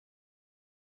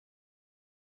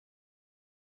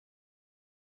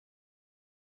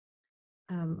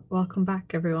Welcome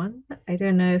back, everyone. I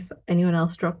don't know if anyone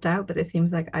else dropped out, but it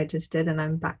seems like I just did, and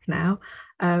I'm back now.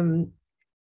 Um,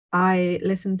 I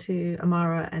listened to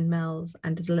Amara and Mel's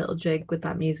and did a little jig with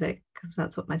that music because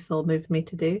that's what my soul moved me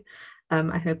to do.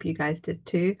 I hope you guys did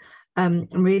too. I'm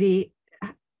really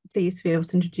pleased to be able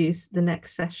to introduce the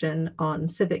next session on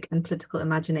civic and political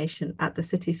imagination at the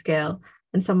city scale.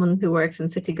 And someone who works in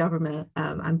city government,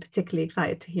 I'm particularly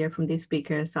excited to hear from these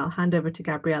speakers. So I'll hand over to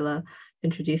Gabriella to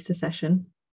introduce the session.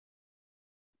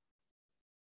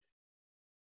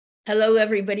 Hello,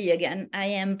 everybody, again. I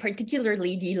am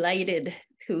particularly delighted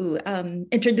to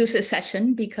introduce this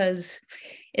session because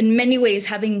in many ways,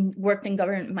 having worked in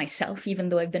government myself, even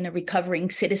though I've been a recovering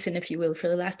citizen, if you will, for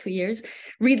the last 2 years,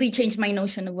 really changed my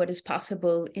notion of what is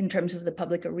possible in terms of the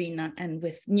public arena and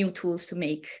with new tools to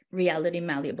make reality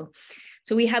malleable.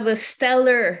 So we have a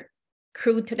stellar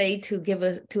crew today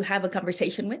to have a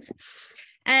conversation with.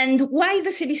 And why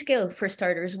the city scale, for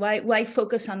starters? Why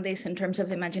focus on this in terms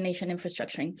of imagination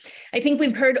infrastructuring? I think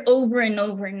we've heard over and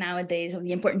over nowadays of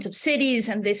the importance of cities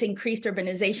and this increased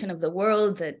urbanization of the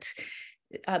world, that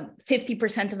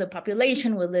 50% of the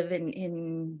population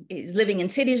is living in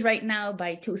cities right now.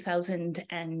 By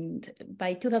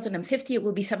 2050, it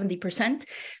will be 70%.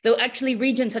 Though actually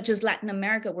regions such as Latin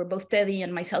America, where both Teddy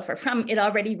and myself are from, it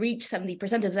already reached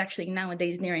 70%. It's actually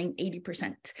nowadays nearing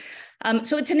 80%.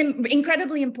 So it's an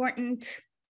incredibly important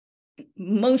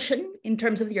motion in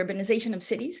terms of the urbanization of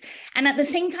cities. And at the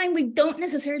same time, we don't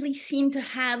necessarily seem to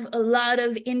have a lot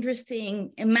of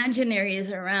interesting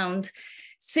imaginaries around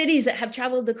cities that have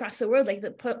traveled across the world. Like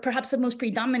perhaps the most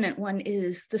predominant one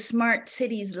is the Smart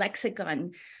Cities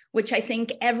Lexicon, which I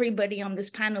think everybody on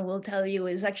this panel will tell you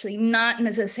is actually not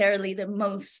necessarily the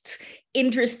most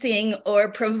interesting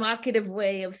or provocative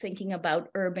way of thinking about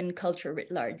urban culture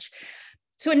writ large.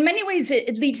 So in many ways,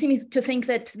 it leads me to think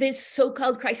that this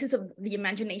so-called crisis of the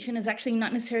imagination is actually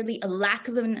not necessarily a lack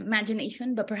of an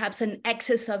imagination, but perhaps an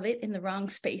excess of it in the wrong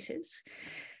spaces.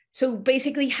 So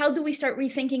basically, how do we start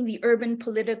rethinking the urban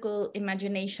political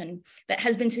imagination that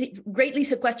has been greatly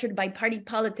sequestered by party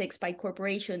politics, by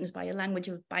corporations, by a language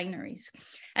of binaries?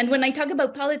 And when I talk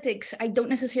about politics, I don't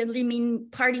necessarily mean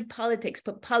party politics,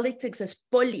 but politics as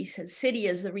polis, as city,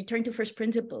 as the return to first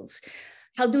principles.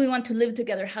 How do we want to live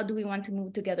together? How do we want to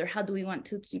move together? How do we want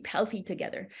to keep healthy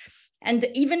together? And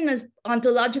even as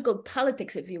ontological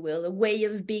politics, if you will, a way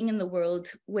of being in the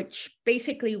world, which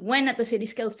basically, when at the city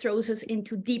scale, throws us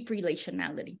into deep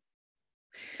relationality.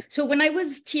 So when I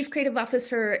was chief creative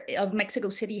officer of Mexico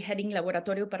City, heading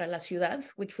Laboratorio para la Ciudad,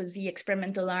 which was the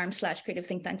experimental arm / creative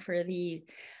think tank for the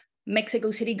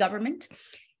Mexico City government,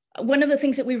 one of the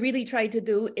things that we really try to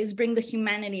do is bring the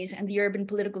humanities and the urban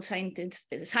political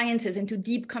sciences into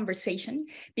deep conversation,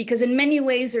 because in many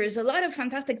ways, there is a lot of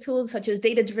fantastic tools such as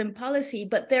data-driven policy,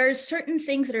 but there are certain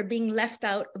things that are being left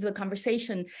out of the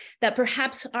conversation that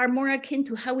perhaps are more akin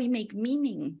to how we make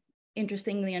meaning,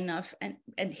 interestingly enough, and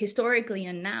historically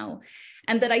and now.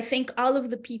 And that I think all of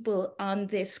the people in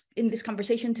this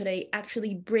conversation today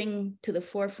actually bring to the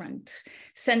forefront,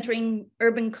 centering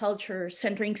urban culture,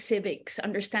 centering civics,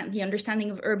 the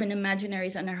understanding of urban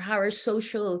imaginaries, and how our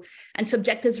social and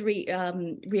subjective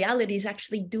realities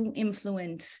actually do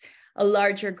influence a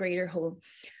larger, greater whole.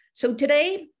 So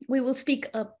today we will speak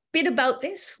a bit about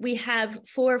this. We have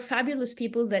 4 fabulous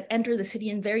people that enter the city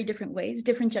in very different ways,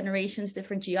 different generations,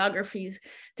 different geographies,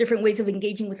 different ways of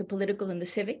engaging with the political and the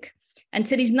civic. And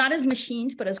cities not as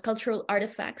machines, but as cultural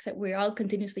artifacts that we're all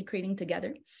continuously creating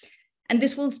together. And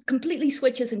this will completely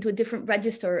switch us into a different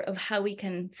register of how we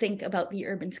can think about the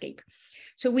urbanscape.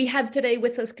 So we have today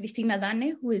with us Christina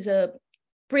Adane, who is a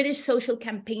British social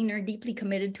campaigner deeply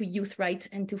committed to youth rights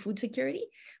and to food security.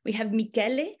 We have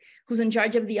Michele, who's in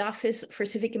charge of the Office for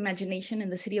Civic Imagination in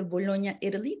the city of Bologna,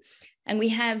 Italy. And we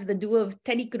have the duo of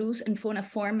Teddy Cruz and Fonna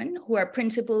Forman, who are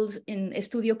principals in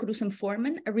Estudio Cruz and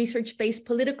Forman, a research-based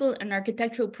political and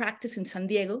architectural practice in San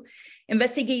Diego,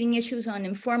 investigating issues on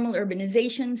informal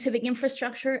urbanization, civic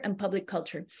infrastructure, and public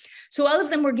culture. So all of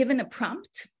them were given a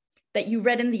prompt that you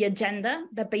read in the agenda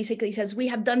that basically says, we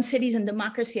have done cities and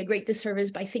democracy a great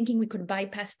disservice by thinking we could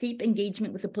bypass deep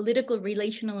engagement with the political,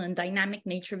 relational, and dynamic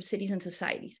nature of cities and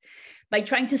societies by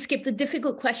trying to skip the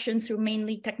difficult questions through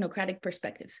mainly technocratic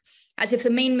perspectives, as if the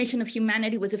main mission of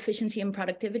humanity was efficiency and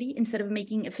productivity, instead of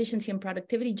making efficiency and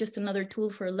productivity just another tool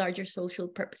for a larger social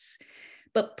purpose.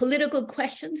 But political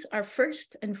questions are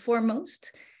first and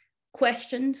foremost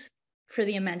questions for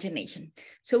the imagination.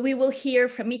 So we will hear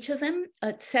from each of them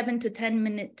a 7 to 10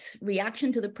 minute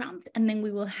reaction to the prompt, and then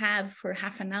we will have for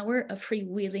half an hour a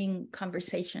freewheeling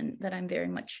conversation that I'm very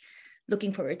much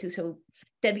looking forward to. So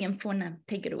Teddy and Fonna,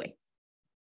 take it away.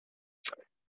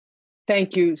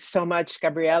 Thank you so much,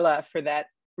 Gabriella, for that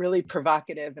really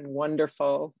provocative and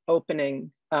wonderful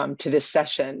opening to this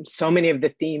session. So many of the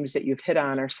themes that you've hit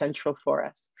on are central for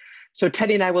us. So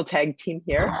Teddy and I will tag team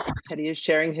here. Teddy is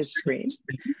sharing his screen.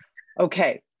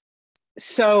 Okay,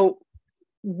 so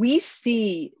we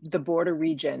see the border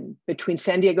region between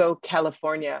San Diego,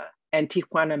 California, and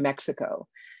Tijuana, Mexico,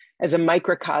 as a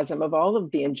microcosm of all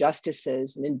of the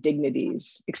injustices and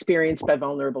indignities experienced by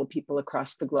vulnerable people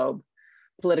across the globe.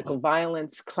 Political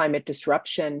violence, climate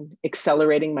disruption,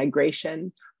 accelerating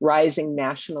migration, rising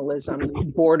nationalism,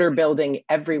 border building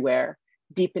everywhere,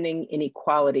 deepening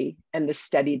inequality, and the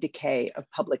steady decay of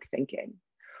public thinking.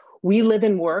 We live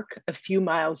and work a few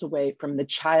miles away from the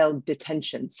child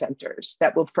detention centers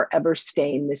that will forever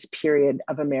stain this period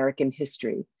of American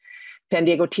history. San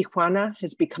Diego, Tijuana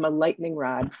has become a lightning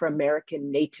rod for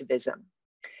American nativism.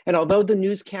 And although the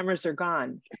news cameras are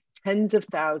gone, tens of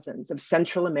thousands of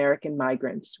Central American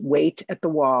migrants wait at the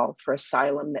wall for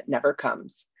asylum that never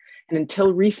comes, and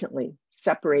until recently,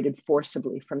 separated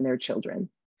forcibly from their children.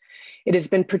 It has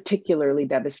been particularly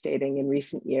devastating in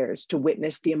recent years to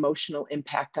witness the emotional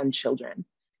impact on children,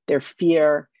 their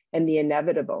fear, and the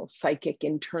inevitable psychic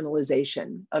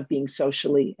internalization of being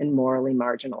socially and morally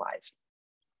marginalized.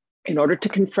 In order to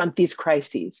confront these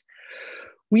crises,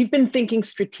 we've been thinking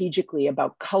strategically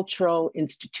about cultural,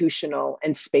 institutional,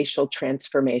 and spatial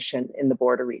transformation in the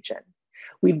border region.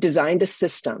 We've designed a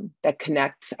system that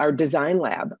connects our design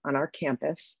lab on our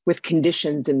campus with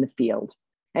conditions in the field,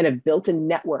 and have built a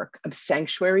network of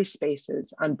sanctuary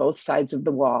spaces on both sides of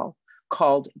the wall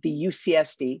called the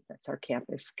UCSD, that's our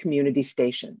campus, community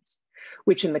stations,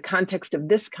 which in the context of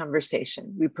this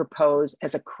conversation, we propose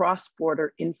as a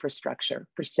cross-border infrastructure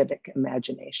for civic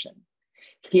imagination.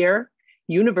 Here,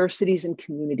 universities and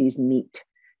communities meet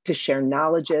to share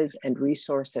knowledges and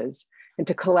resources and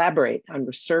to collaborate on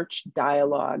research,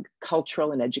 dialogue,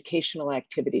 cultural and educational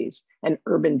activities, and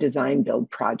urban design build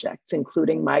projects,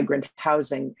 including migrant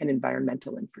housing and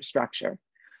environmental infrastructure.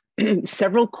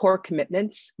 Several core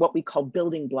commitments, what we call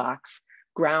building blocks,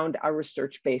 ground our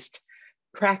research-based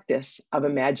practice of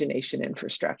imagination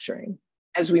infrastructuring.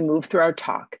 As we move through our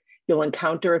talk, you'll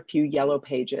encounter a few yellow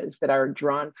pages that are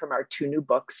drawn from our two new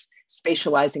books,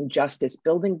 Spatializing Justice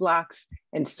Building Blocks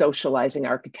and Socializing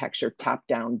Architecture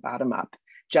Top-Down, Bottom-Up,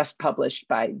 just published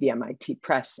by the MIT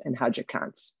Press and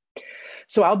HaJakans.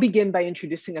 So I'll begin by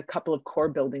introducing a couple of core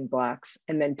building blocks,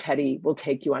 and then Teddy will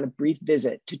take you on a brief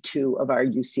visit to two of our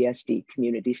UCSD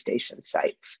community station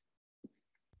sites.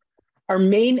 Our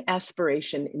main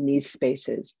aspiration in these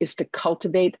spaces is to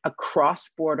cultivate a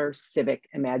cross-border civic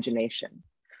imagination,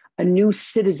 a new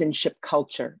citizenship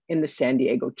culture in the San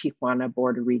Diego-Tijuana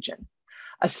border region,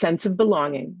 a sense of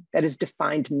belonging that is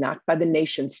defined not by the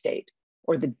nation state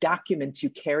or the documents you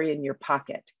carry in your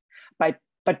pocket,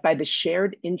 but by the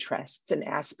shared interests and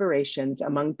aspirations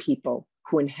among people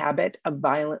who inhabit a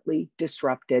violently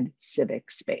disrupted civic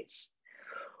space.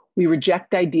 We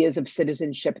reject ideas of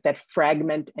citizenship that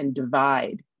fragment and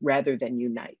divide rather than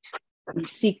unite. We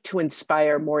seek to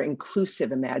inspire more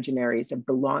inclusive imaginaries of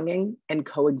belonging and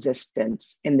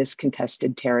coexistence in this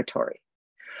contested territory.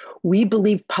 We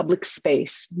believe public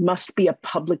space must be a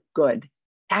public good,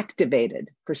 activated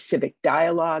for civic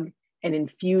dialogue and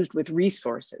infused with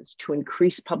resources to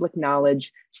increase public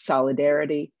knowledge,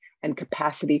 solidarity, and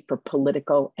capacity for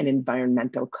political and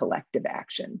environmental collective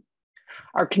action.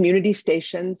 Our community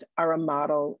stations are a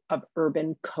model of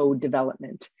urban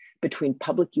co-development between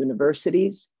public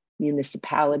universities,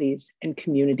 municipalities, and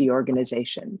community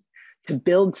organizations to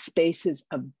build spaces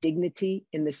of dignity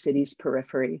in the city's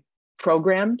periphery,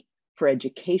 programmed for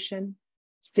education,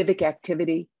 civic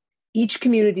activity. Each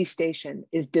community station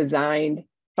is designed,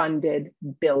 funded,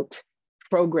 built,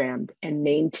 programmed, and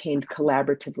maintained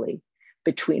collaboratively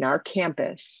between our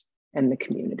campus and the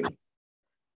community.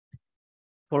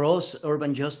 For us,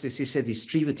 urban justice is a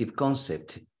distributive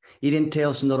concept. It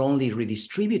entails not only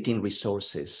redistributing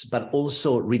resources, but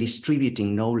also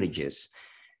redistributing knowledges.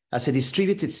 As a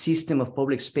distributed system of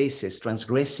public spaces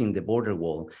transgressing the border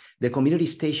wall, the community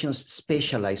stations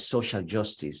specialize social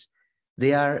justice.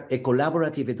 They are a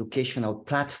collaborative educational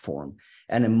platform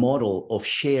and a model of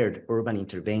shared urban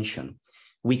intervention.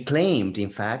 We claimed, in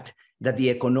fact, that the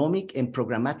economic and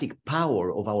programmatic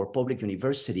power of our public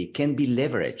university can be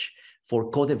leveraged for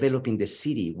co-developing the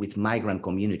city with migrant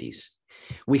communities.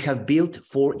 We have built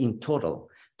 4 in total,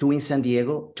 2 in San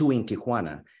Diego, 2 in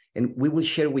Tijuana, and we will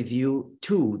share with you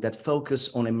 2 that focus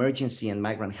on emergency and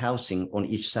migrant housing on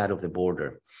each side of the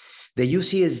border. The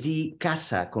UCSD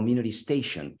Casa Community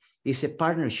Station is a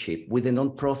partnership with the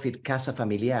nonprofit Casa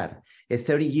Familiar, a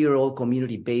 30-year-old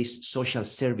community-based social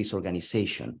service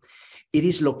organization. It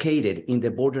is located in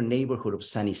the border neighborhood of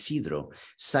San Isidro,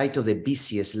 site of the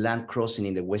busiest land crossing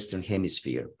in the Western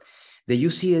Hemisphere. The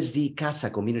UCSD Casa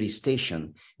Community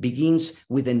Station begins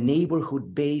with a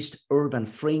neighborhood-based urban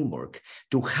framework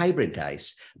to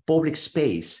hybridize public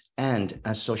space and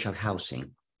social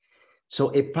housing.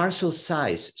 So a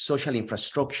parcel-size social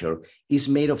infrastructure is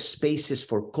made of spaces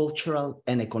for cultural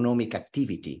and economic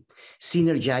activity,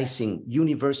 synergizing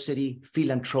university,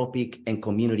 philanthropic, and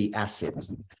community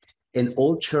assets. An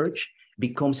old church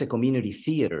becomes a community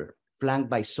theater flanked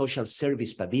by social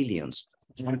service pavilions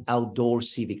and outdoor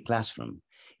civic classroom.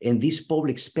 And this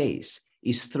public space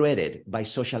is threaded by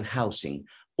social housing,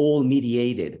 all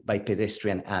mediated by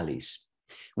pedestrian alleys.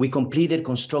 We completed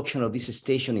construction of this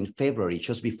station in February,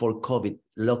 just before COVID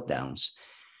lockdowns.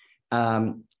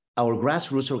 Our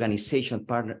grassroots organization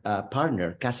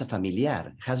partner, Casa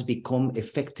Familiar, has become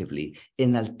effectively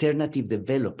an alternative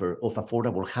developer of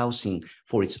affordable housing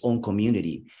for its own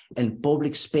community, and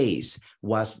public space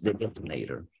was the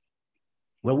detonator.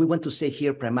 What we want to say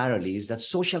here primarily is that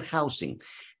social housing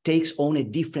takes on a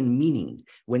different meaning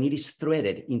when it is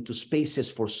threaded into spaces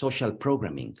for social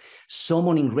programming,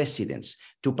 summoning residents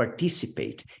to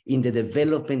participate in the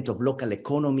development of local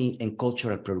economy and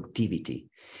cultural productivity.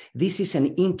 This is an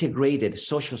integrated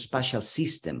social spatial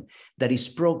system that is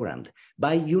programmed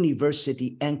by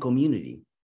university and community,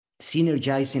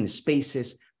 synergizing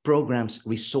spaces, programs,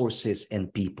 resources,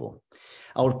 and people.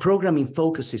 Our programming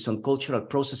focuses on cultural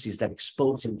processes that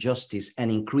expose injustice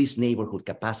and increase neighborhood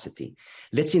capacity.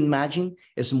 Let's imagine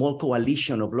a small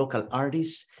coalition of local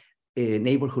artists,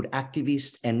 neighborhood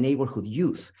activists, and neighborhood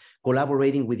youth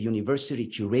collaborating with university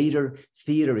curator,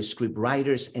 theater script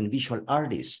writers, and visual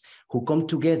artists who come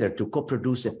together to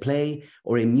co-produce a play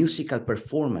or a musical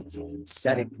performance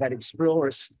that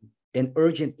explores an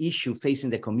urgent issue facing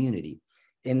the community,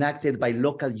 enacted by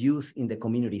local youth in the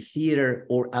community theater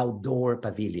or outdoor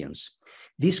pavilions.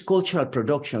 These cultural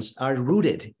productions are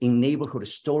rooted in neighborhood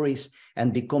stories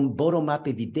and become bottom-up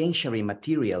evidentiary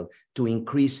material to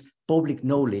increase public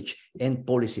knowledge and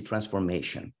policy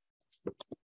transformation.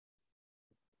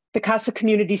 The Casa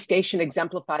Community Station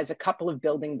exemplifies a couple of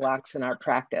building blocks in our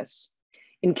practice.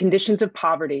 In conditions of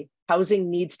poverty, housing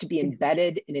needs to be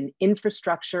embedded in an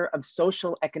infrastructure of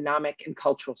social, economic, and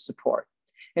cultural support.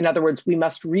 In other words, we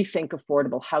must rethink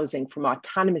affordable housing from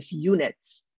autonomous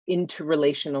units into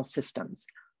relational systems.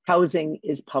 Housing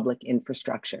is public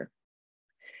infrastructure.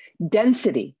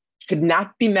 Density should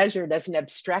not be measured as an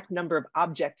abstract number of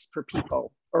objects per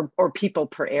people or people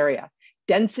per area.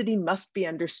 Density must be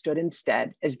understood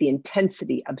instead as the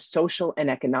intensity of social and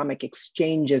economic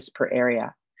exchanges per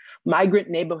area. Migrant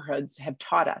neighborhoods have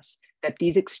taught us that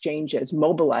these exchanges,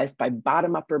 mobilized by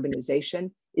bottom-up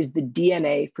urbanization, is the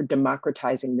DNA for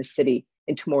democratizing the city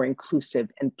into more inclusive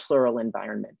and plural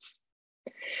environments.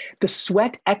 The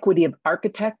sweat equity of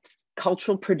architects,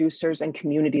 cultural producers, and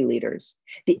community leaders,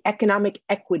 the economic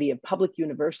equity of public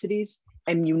universities,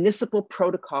 and municipal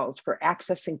protocols for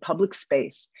accessing public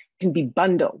space can be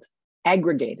bundled,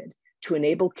 aggregated to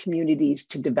enable communities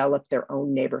to develop their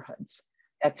own neighborhoods.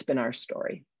 That's been our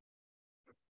story.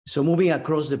 So moving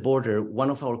across the border,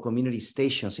 one of our community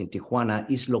stations in Tijuana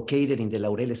is located in the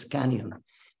Laureles Canyon,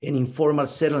 an informal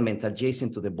settlement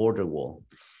adjacent to the border wall.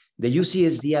 The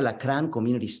UCSD Alacran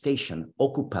Community Station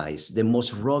occupies the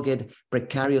most rugged,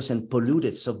 precarious, and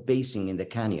polluted sub-basin in the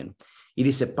canyon. It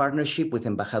is a partnership with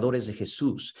Embajadores de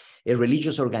Jesus, a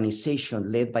religious organization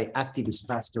led by activist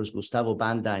pastors Gustavo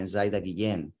Banda and Zaida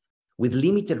Guillén. With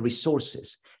limited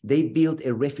resources, they built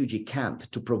a refugee camp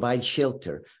to provide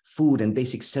shelter, food, and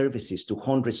basic services to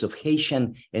hundreds of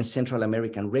Haitian and Central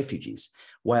American refugees,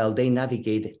 while they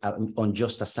navigate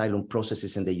unjust asylum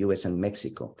processes in the US and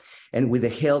Mexico. And with the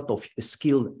help of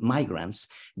skilled migrants,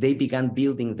 they began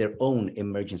building their own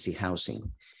emergency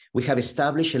housing. We have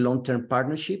established a long-term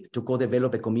partnership to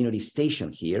co-develop a community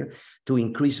station here to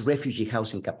increase refugee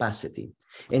housing capacity.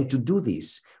 And to do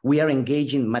this, we are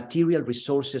engaging material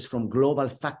resources from global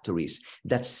factories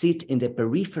that sit in the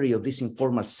periphery of these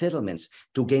informal settlements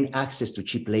to gain access to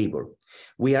cheap labor.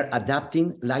 We are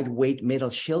adapting lightweight metal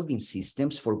shelving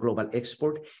systems for global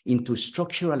export into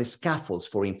structural scaffolds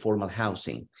for informal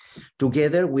housing.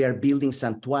 Together, we are building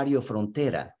Santuario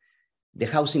Frontera. The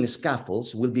housing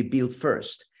scaffolds will be built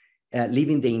first,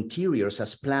 leaving the interiors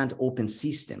as planned open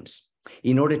systems.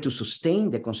 In order to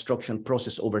sustain the construction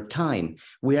process over time,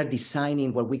 we are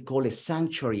designing what we call a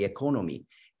sanctuary economy,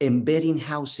 embedding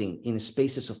housing in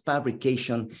spaces of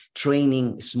fabrication,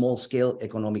 training, small-scale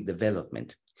economic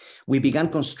development. We began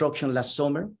construction last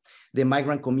summer. The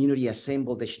migrant community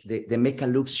assembled the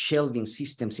Mechalux shelving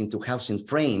systems into housing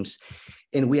frames.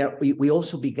 And we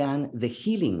also began the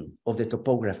healing of the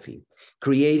topography,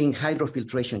 creating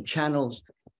hydrofiltration channels,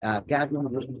 garden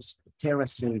rooms,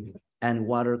 terracing, and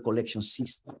water collection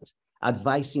systems,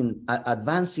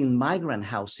 advancing migrant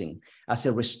housing as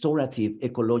a restorative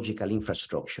ecological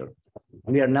infrastructure.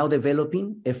 We are now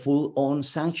developing a full-on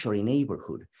sanctuary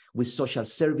neighborhood with social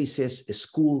services, a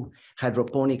school,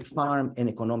 hydroponic farm, and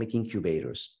economic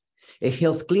incubators. A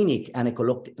health clinic and a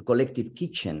collective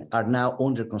kitchen are now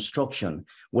under construction,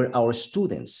 where our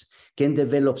students can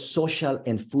develop social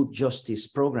and food justice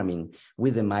programming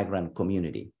with the migrant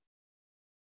community.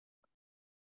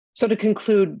 So to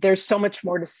conclude, there's so much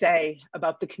more to say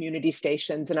about the community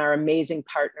stations and our amazing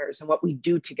partners and what we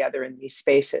do together in these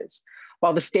spaces.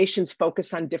 While the stations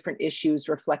focus on different issues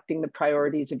reflecting the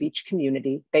priorities of each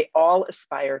community, they all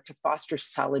aspire to foster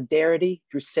solidarity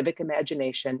through civic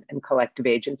imagination and collective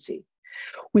agency.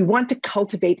 We want to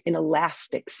cultivate an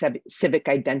elastic civic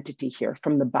identity here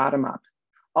from the bottom up,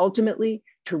 ultimately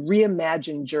to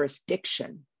reimagine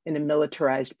jurisdiction in a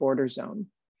militarized border zone.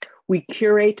 We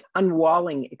curate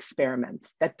unwalling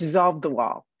experiments that dissolve the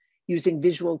wall, using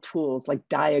visual tools like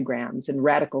diagrams and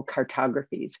radical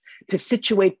cartographies to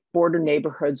situate border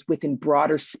neighborhoods within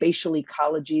broader spatial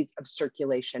ecologies of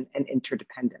circulation and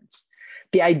interdependence.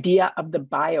 The idea of the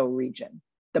bioregion,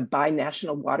 the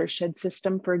binational watershed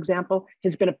system, for example,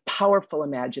 has been a powerful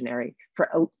imaginary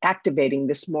for activating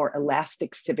this more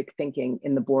elastic civic thinking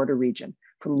in the border region,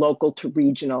 from local to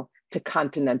regional to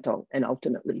continental and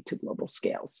ultimately to global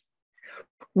scales.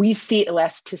 We see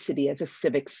elasticity as a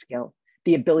civic skill,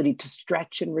 the ability to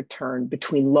stretch and return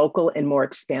between local and more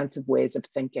expansive ways of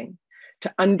thinking,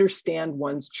 to understand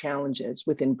one's challenges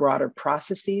within broader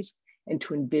processes, and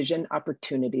to envision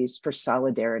opportunities for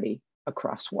solidarity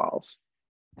across walls.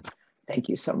 Thank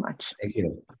you so much. Thank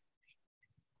you.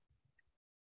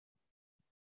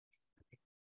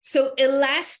 So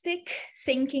elastic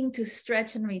thinking to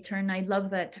stretch and return. I love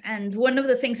that. And one of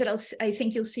the things that I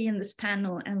think you'll see in this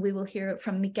panel, and we will hear it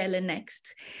from Michele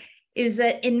next, is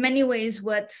that in many ways,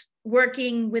 what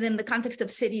working within the context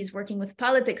of cities, working with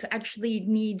politics, actually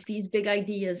needs these big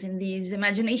ideas and these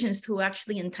imaginations to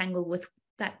actually entangle with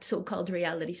that so-called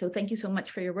reality. So thank you so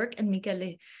much for your work. And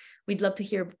Michele, we'd love to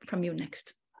hear from you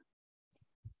next.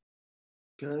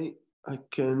 Okay, I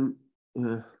can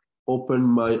open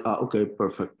my, okay,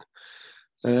 perfect.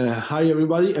 Hi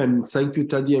everybody, and thank you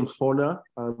Teddy and Fonna.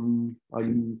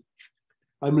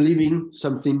 I'm living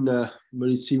something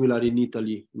very similar in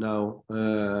Italy now.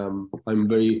 I'm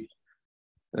very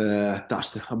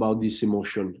touched about this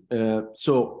emotion.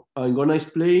 So I'm gonna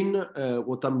explain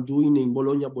what I'm doing in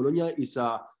Bologna. Bologna is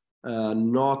a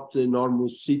not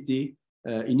enormous city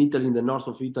in Italy, in the north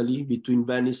of Italy, between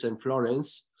Venice and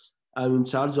Florence. I'm in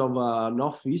charge of an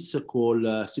office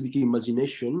called Civic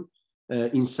Imagination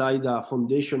inside a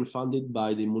foundation funded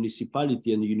by the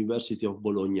municipality and the University of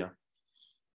Bologna.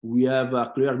 We have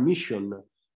a clear mission.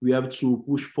 We have to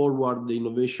push forward the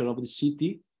innovation of the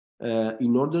city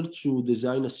in order to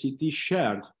design a city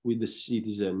shared with the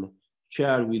citizen,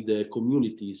 shared with the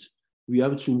communities. We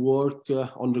have to work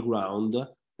on the ground,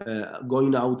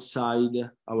 going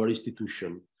outside our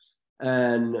institution.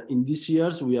 And in these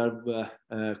years, we have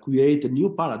created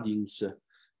new paradigms,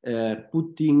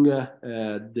 putting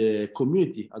the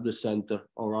community at the center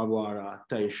of our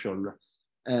attention.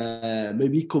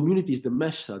 Maybe community is the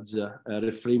message,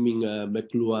 reframing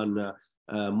McLuhan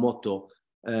motto,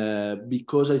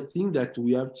 because I think that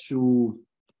we have to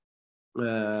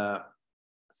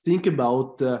think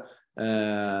about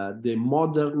the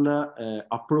modern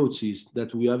approaches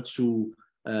that we have to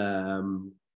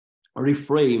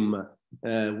reframe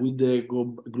with the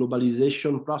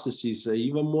globalization processes,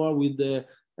 even more with the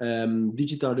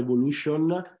digital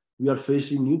revolution. We are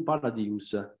facing new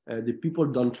paradigms. The people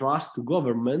don't trust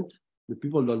government, the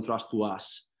people don't trust to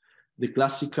us. The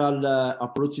classical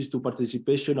approaches to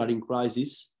participation are in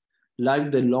crisis,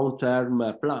 like the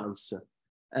long-term plans.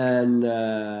 And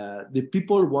the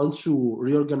people want to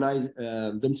reorganize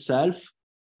themselves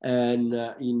and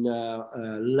in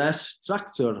a less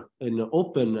structured and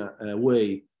open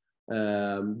way.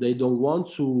 They don't want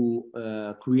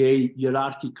to create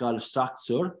hierarchical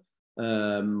structure,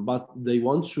 but they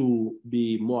want to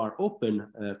be more open,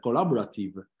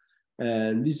 collaborative.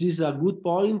 And this is a good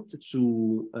point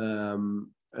to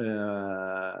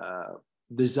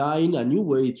design a new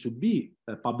way to be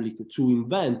public, to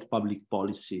invent public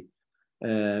policy,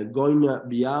 going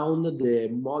beyond the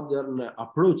modern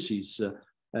approaches,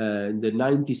 the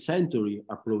 19th century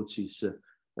approaches,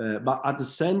 but at the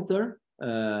center,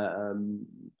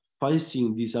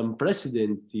 facing these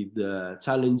unprecedented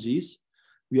challenges,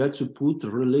 we have to put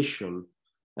relation.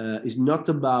 It's not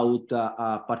about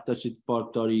a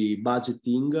participatory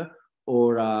budgeting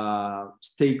or a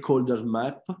stakeholder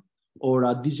map or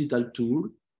a digital tool.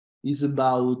 It's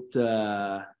about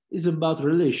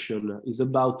relation. It's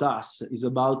about us. It's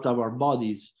about our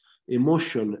bodies,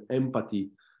 emotion, empathy.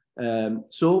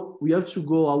 So we have to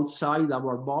go outside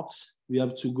our box. We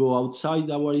have to go outside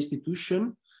our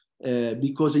institution,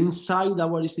 because inside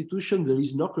our institution there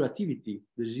is no creativity.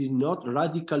 There is not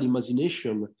radical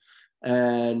imagination,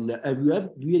 and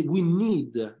we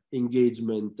need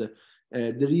engagement.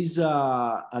 There is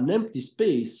an empty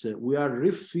space. We are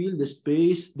refill the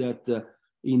space that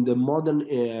in the modern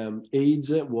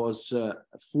age was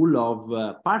full of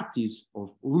parties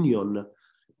of union,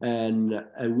 and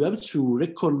we have to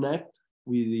reconnect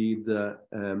with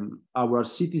our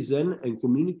citizens and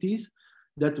communities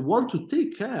that want to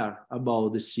take care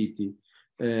about the city.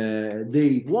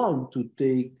 They want to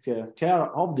take care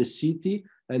of the city,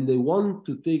 and they want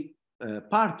to take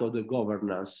part of the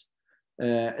governance.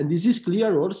 And this is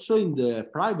clear also in the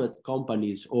private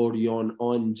companies or on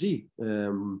ONG.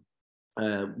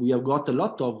 We have got a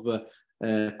lot of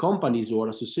companies or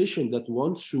associations that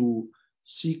want to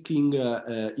seeking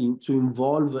to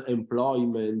involve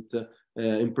employers,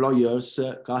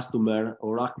 customer,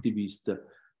 or activists.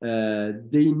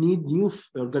 They need new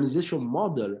organization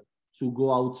model to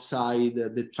go outside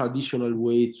the traditional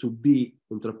way to be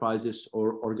enterprises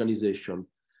or organization.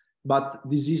 But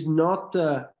this is not,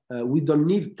 we don't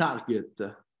need target,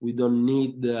 we don't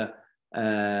need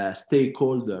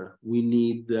stakeholder, we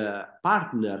need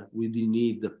partner, we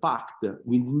need pact,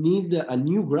 we need a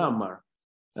new grammar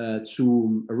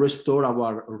to restore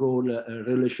our role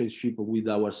relationship with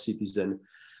our citizen.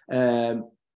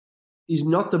 It's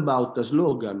not about a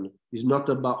slogan, it's not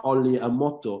about only a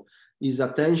motto, it's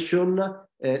attention,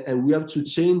 and we have to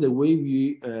change the way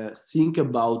we think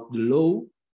about the law,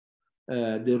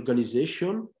 the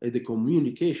organization, and the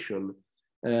communication.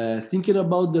 Thinking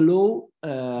about the law,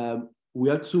 we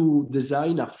have to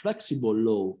design a flexible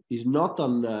law. It's not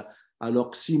an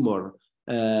oxymoron.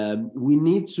 We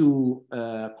need to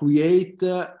create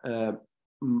a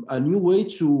new way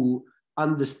to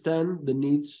understand the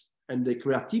needs and the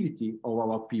creativity of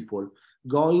our people,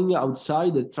 going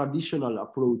outside the traditional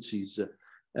approaches.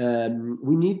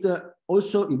 We need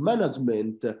also in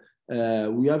management,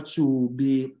 we have to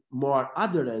be more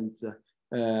adherent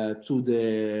to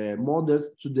the models,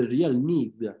 to the real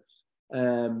need.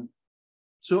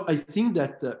 So I think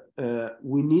that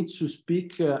we need to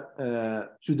speak, to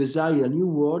design a new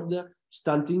word,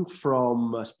 starting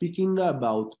from speaking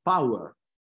about power.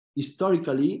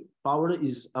 Historically, power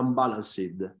is unbalanced.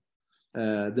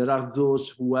 There are those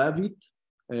who have it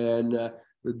and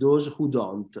those who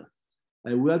don't.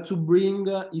 And we have to bring,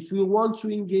 if we want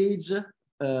to engage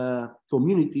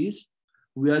communities,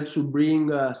 we have to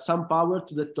bring some power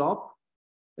to the top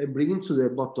and bring it to the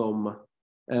bottom.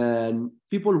 And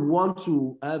people want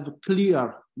to have a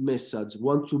clear message,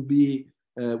 want to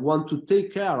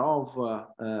take care of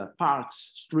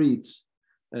parks, streets,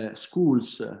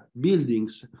 schools,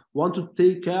 buildings, want to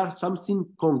take care of something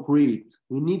concrete.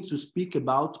 We need to speak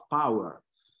about power.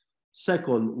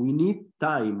 Second, we need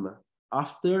time.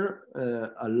 After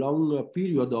a long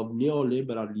period of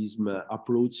neoliberalism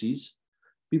approaches,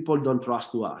 people don't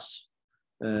trust to us.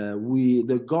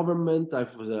 The government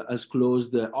has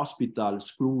closed the hospitals,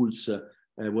 schools,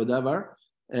 whatever.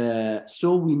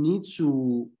 So we need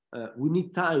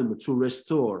time to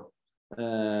restore.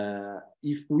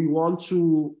 If we want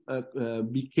to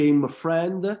become a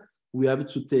friend, we have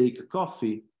to take a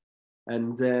coffee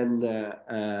and then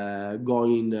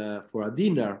going for a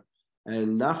dinner,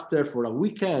 and after for a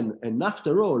weekend, and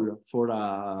after all for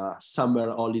a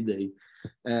summer holiday.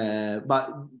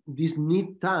 But this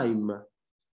need time.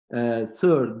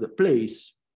 Third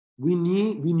place, we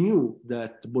knew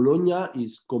that Bologna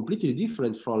is completely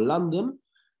different from London,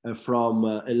 from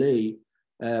LA,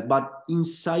 but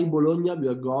inside Bologna we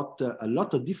have got a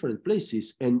lot of different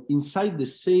places, and inside the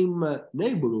same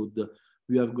neighborhood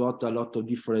we have got a lot of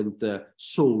different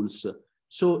souls.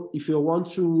 So if you want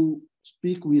to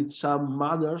speak with some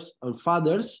mothers and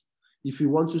fathers, if you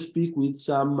want to speak with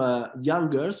some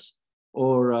youngers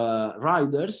or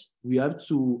riders, we have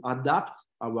to adapt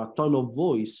our tone of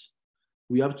voice.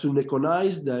 We have to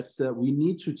recognize that we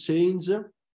need to change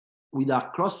with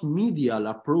our cross-medial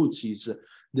approaches,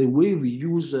 the way we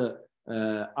use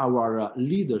our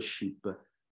leadership.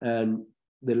 And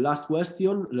the last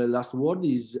question, the last word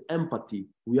is empathy.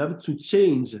 We have to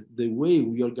change the way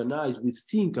we organize, we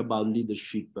think about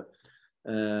leadership.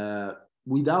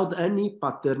 without any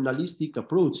paternalistic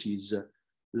approaches,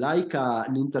 like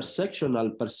an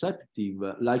intersectional perspective,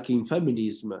 like in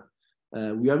feminism.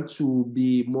 We have to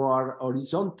be more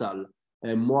horizontal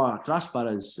and more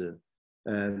transparency.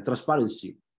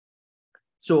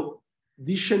 So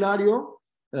this scenario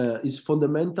is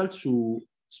fundamental to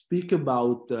speak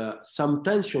about some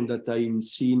tension that I'm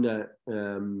seeing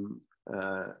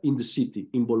in the city,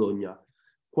 in Bologna,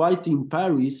 quite in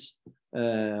Paris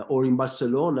or in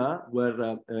Barcelona,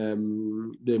 where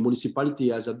the municipality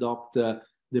has adopted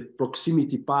the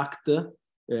proximity pact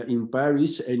in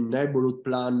Paris and neighborhood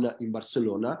plan in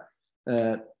Barcelona.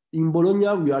 In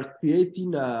Bologna, we are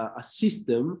creating a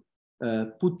system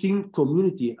putting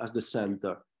community as the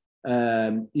center.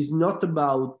 It's not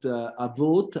about a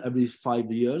vote every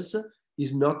 5 years.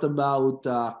 It's not about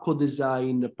a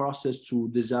co-design process to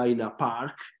design a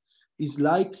park. It's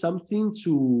like something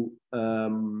to,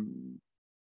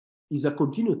 is a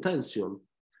continued tension.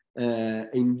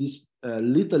 In this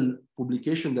little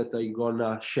publication that I'm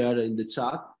gonna share in the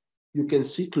chat, you can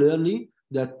see clearly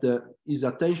that is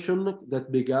a tension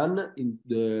that began in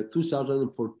the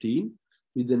 2014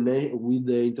 with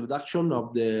the introduction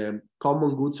of the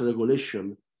Common Goods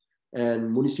Regulation,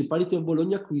 and Municipality of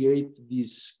Bologna create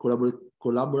this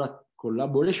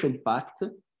collaboration pact,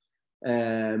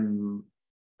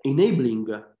 enabling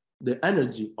the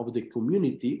energy of the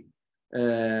community,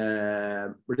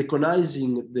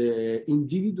 recognizing the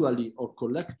individually or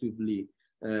collectively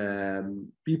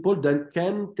people that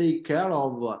can take care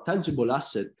of tangible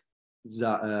assets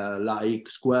like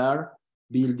square,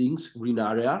 buildings, green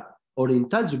area, or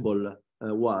intangible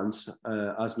ones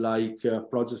as like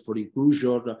projects for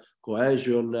inclusion,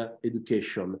 cohesion,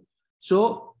 education.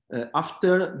 So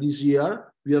after this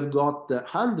year, we have got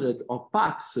hundreds of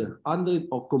packs, hundreds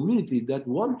of communities that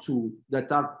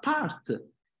that are part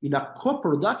in a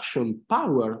co-production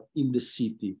power in the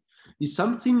city. It's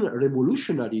something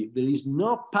revolutionary. There is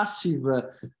no passive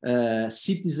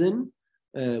citizen.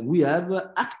 We have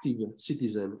active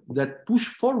citizens that push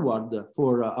forward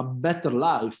for a better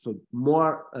life,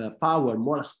 more power,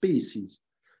 more spaces.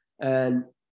 And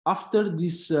after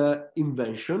this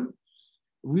invention,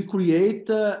 we create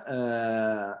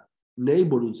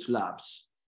neighborhoods labs,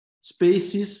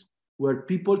 spaces where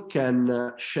people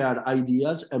can share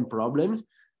ideas and problems,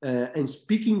 and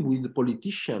speaking with the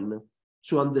politician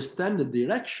to understand the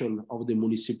direction of the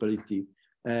municipality.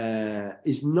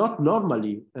 Is not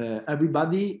normally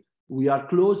everybody, we are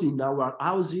close in our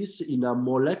houses in a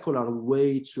molecular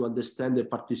way to understand the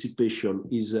participation.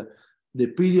 Is the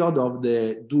period of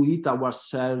the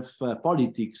do-it-ourselves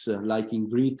politics, like in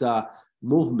Greta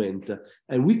movement.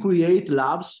 And we create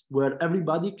labs where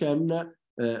everybody can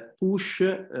push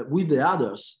with the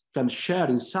others, can share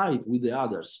insight with the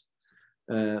others.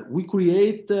 We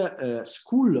create a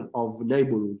school of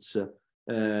neighborhoods,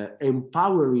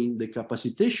 empowering the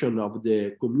capacitation of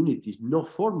the communities, no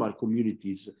formal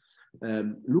communities,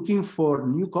 looking for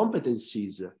new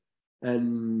competencies.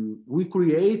 And we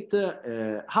create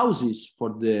houses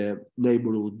for the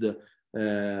neighborhood,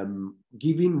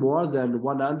 giving more than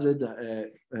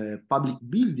 100 public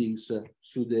buildings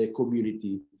to the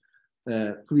community,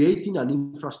 creating an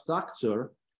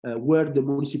infrastructure where the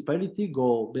municipality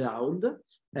go beyond,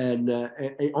 and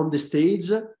on the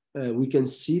stage, we can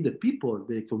see the people,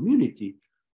 the community.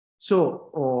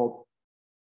 So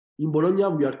in Bologna,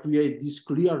 we are creating this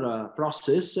clear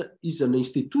process, is an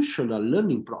institutional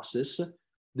learning process,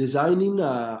 designing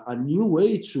a new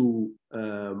way to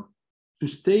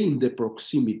stay in the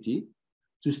proximity,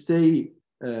 to stay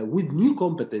with new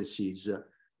competencies.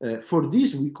 For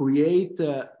this, we create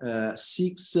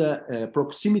 6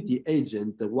 proximity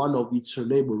agents, one of each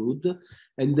neighborhood,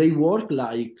 and they work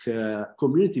like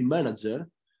community manager,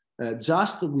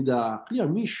 just with a clear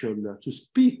mission to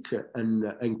speak and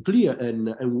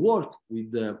work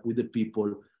with the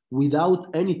people without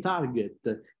any target,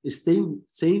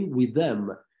 staying with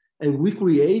them. And we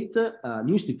create a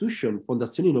new institution,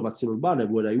 Fondazione Innovazione Urbana,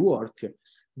 where I work,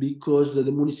 because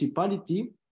the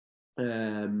municipality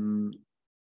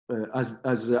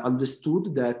has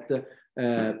understood that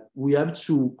we have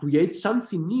to create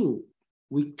something new.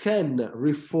 We can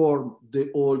reform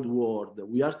the old world.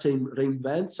 We have to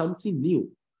reinvent something new.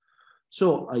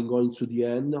 So I'm going to the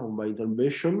end of my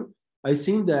intervention. I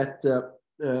think that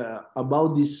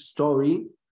about this story,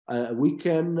 I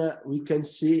can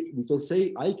say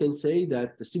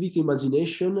that the civic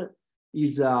imagination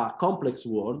is a complex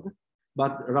word,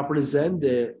 but represent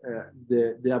the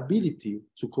ability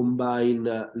to combine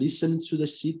listening to the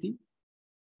city,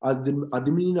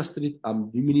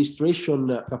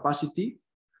 administration capacity,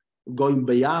 going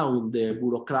beyond the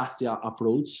bureaucratic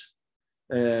approach,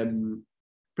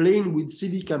 playing with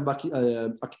civic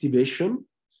activation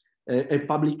and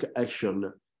public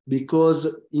action, because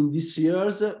in these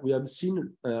years we have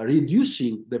seen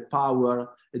reducing the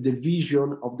power and the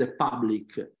vision of the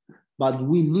public, but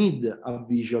we need a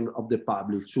vision of the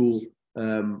public to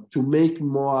make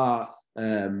more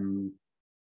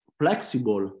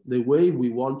flexible the way we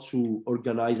want to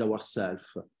organize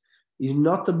ourselves. It's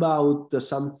not about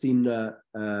something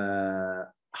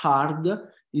hard.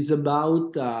 It's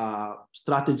about a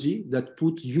strategy that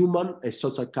puts human and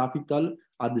social capital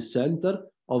at the center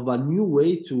of a new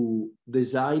way to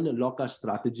design local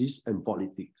strategies and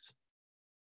politics.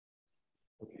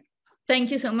 Okay.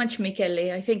 Thank you so much,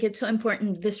 Michele. I think it's so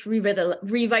important, this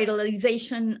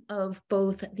revitalization of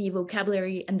both the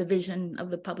vocabulary and the vision of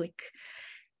the public.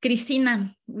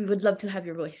 Christina, we would love to have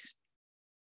your voice.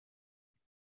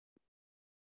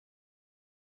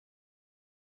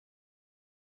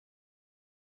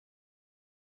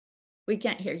 We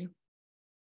can't hear you.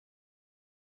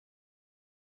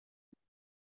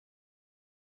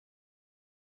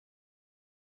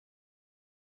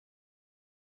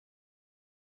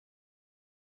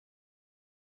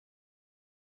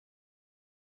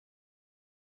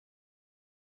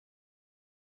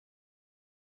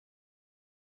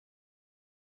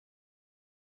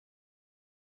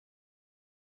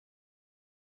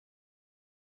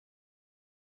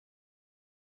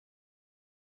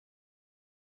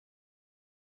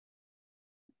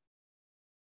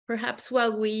 Perhaps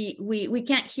while we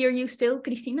can't hear you still,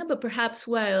 Christina, but perhaps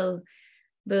while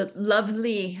the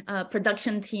lovely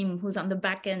production team who's on the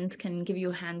back end can give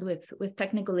you a hand with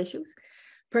technical issues,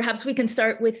 perhaps we can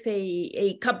start with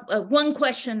one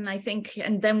question, I think,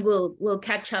 and then we'll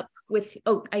catch up with.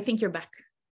 Oh, I think you're back.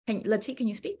 Let's see. Can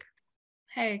you speak?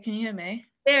 Hey, can you hear me?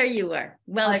 There you are.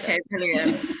 Well, okay,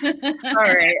 brilliant.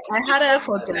 Sorry, I had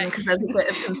AirPods in because there's a bit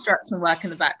of construction work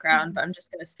in the background, but I'm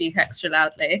just going to speak extra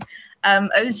loudly.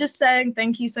 I was just saying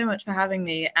thank you so much for having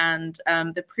me, and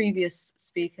the previous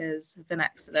speakers have been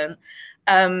excellent.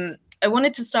 I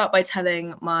wanted to start by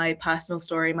telling my personal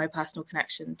story, my personal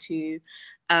connection to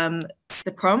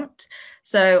the prompt.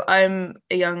 So I'm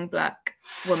a young Black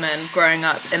woman growing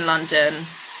up in London.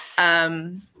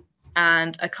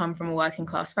 And I come from a working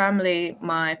class family.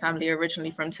 My family are originally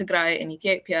from Tigray in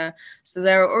Ethiopia. So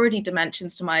there are already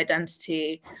dimensions to my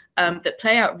identity that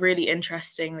play out really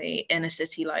interestingly in a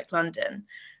city like London.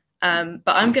 But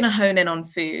I'm going to hone in on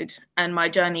food and my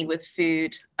journey with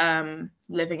food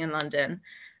living in London.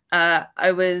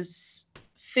 I was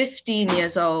 15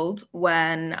 years old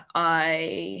when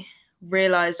I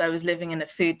realized I was living in a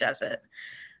food desert.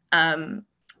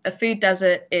 A food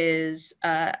desert is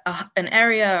an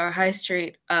area or a high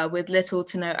street with little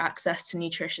to no access to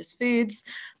nutritious foods,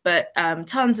 but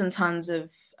tons and tons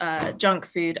of junk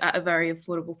food at a very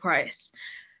affordable price.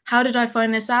 How did I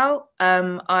find this out?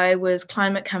 I was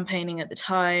climate campaigning at the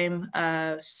time,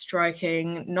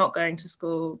 striking, not going to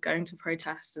school, going to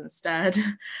protest instead.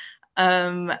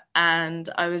 And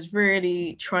I was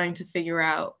really trying to figure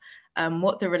out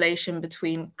what the relation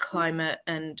between climate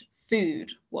and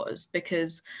food was,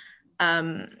 because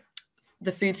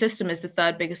the food system is the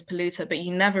third biggest polluter, but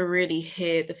you never really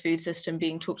hear the food system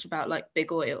being talked about like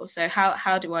big oil. So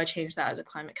how do I change that as a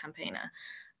climate campaigner?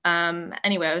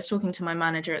 Anyway, I was talking to my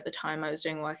manager at the time. I was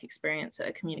doing work experience at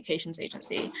a communications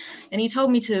agency, and he told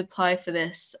me to apply for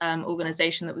this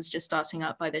organization that was just starting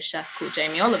up by this chef called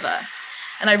Jamie Oliver.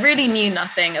 And I really knew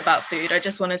nothing about food. I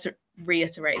just wanted to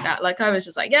reiterate that. Like, I was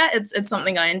just like, yeah, it's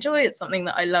something I enjoy. It's something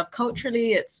that I love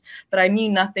culturally. But I knew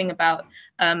nothing about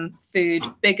food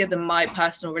bigger than my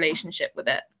personal relationship with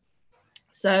it.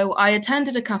 So I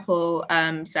attended a couple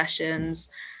sessions,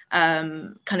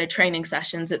 kind of training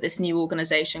sessions at this new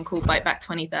organization called Bite Back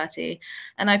 2030.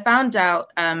 And I found out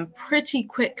pretty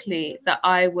quickly that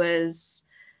I was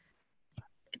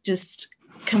just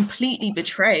completely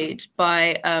betrayed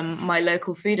by my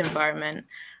local food environment.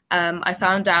 I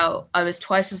found out I was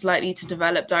twice as likely to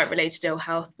develop diet-related ill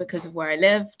health because of where I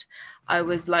lived. I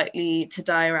was likely to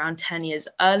die around 10 years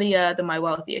earlier than my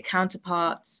wealthier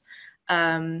counterparts.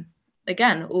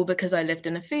 Again, all because I lived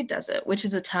in a food desert, which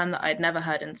is a term that I'd never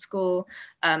heard in school,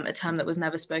 a term that was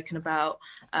never spoken about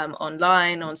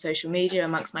online, on social media,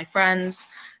 amongst my friends.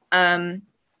 And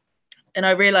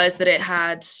I realized that it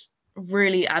had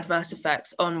really adverse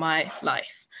effects on my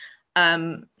life.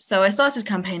 So I started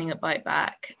campaigning at Bite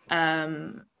Back,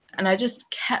 and I just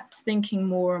kept thinking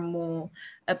more and more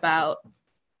about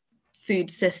food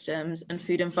systems and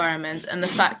food environments, and the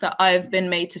fact that I've been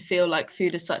made to feel like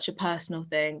food is such a personal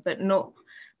thing, but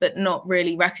not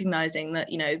really recognizing that,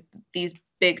 you know, these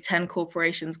big 10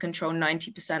 corporations control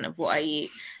 90% of what I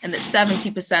eat, and that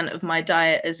 70% of my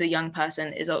diet as a young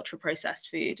person is ultra processed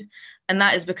food. And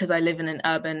that is because I live in an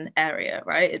urban area,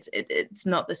 right? It's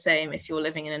not the same if you're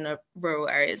living in a rural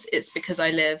area. It's because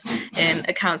I live in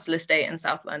a council estate in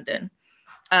South London.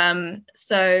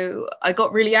 So I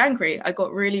got really angry. I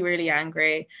got really, really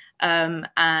angry.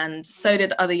 And so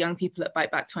did other young people at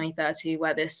Bite Back 2030,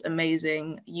 where this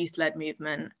amazing youth-led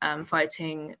movement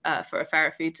fighting for a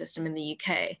fairer food system in the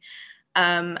UK.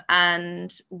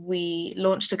 And we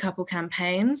launched a couple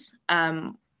campaigns,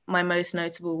 my most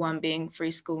notable one being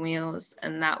free school meals.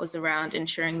 And that was around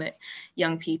ensuring that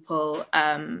young people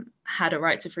had a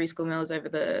right to free school meals over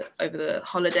the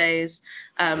holidays,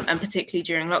 and particularly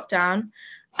during lockdown.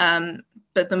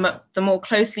 But the more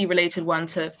closely related one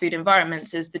to food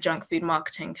environments is the junk food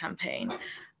marketing campaign,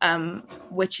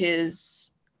 which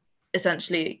is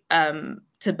essentially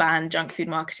to ban junk food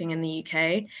marketing in the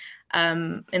UK.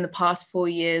 In the past 4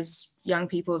 years, young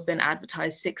people have been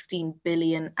advertised 16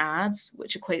 billion ads,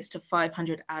 which equates to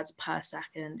 500 ads per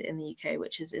second in the UK,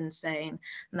 which is insane.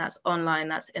 And that's online,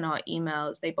 that's in our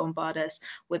emails. They bombard us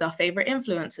with our favorite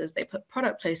influencers. They put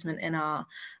product placement in our,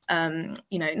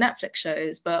 Netflix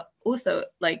shows, but also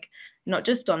like not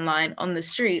just online, on the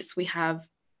streets, we have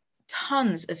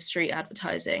tons of street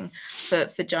advertising for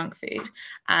junk food.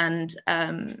 And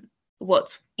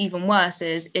what's even worse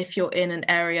is if you're in an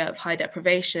area of high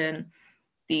deprivation,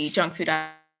 the junk food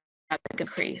ad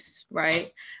increase,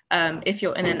 right? If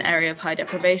you're in an area of high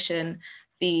deprivation,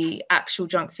 the actual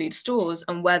junk food stores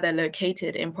and where they're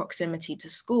located in proximity to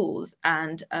schools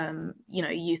and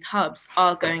youth hubs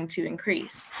are going to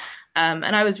increase. And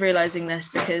I was realizing this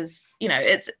because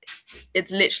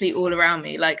it's literally all around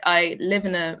me. Like, I live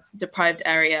in a deprived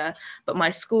area, but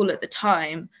my school at the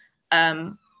time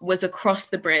was across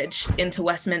the bridge into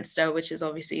Westminster, which is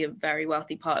obviously a very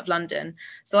wealthy part of London.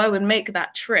 So I would make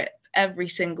that trip every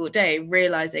single day,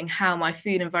 realizing how my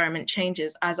food environment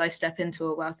changes as I step into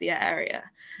a wealthier area.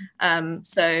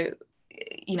 The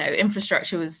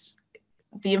infrastructure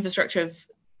of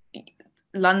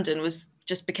London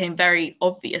became very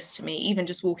obvious to me, even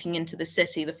just walking into the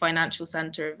city, the financial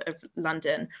center of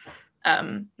London.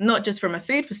 Not just from a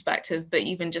food perspective, but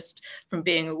even just from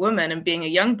being a woman and being a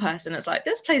young person, it's like,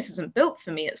 this place isn't built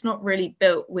for me. It's not really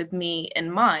built with me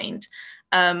in mind.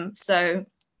 So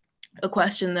a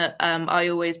question that I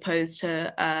always pose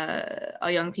to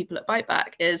our young people at Bite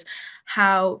Back is,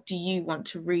 how do you want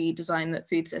to redesign the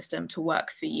food system to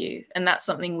work for you? And that's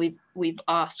something we've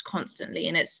asked constantly.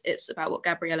 And it's about what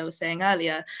Gabriella was saying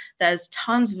earlier. There's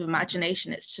tons of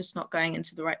imagination. It's just not going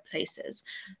into the right places.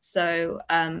 So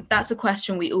that's a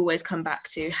question we always come back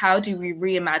to. How do we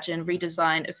reimagine,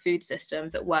 redesign a food system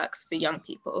that works for young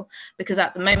people? Because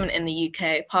at the moment in the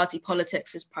UK, party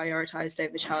politics is prioritized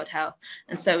over child health,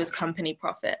 and so is company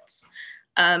profits.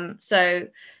 So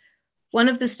one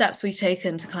of the steps we've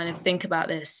taken to kind of think about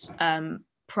this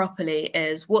properly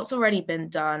is what's already been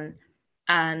done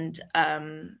and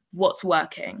what's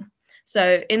working.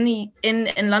 So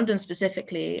in London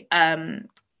specifically,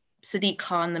 Sadiq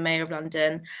Khan, the mayor of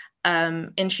London,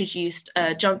 introduced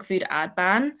a junk food ad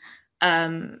ban,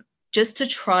 just to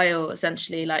trial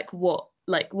essentially what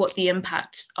the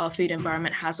impact our food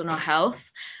environment has on our health.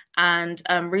 And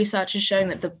research has shown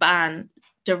that the ban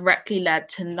directly led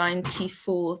to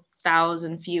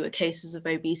 94,000 fewer cases of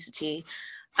obesity,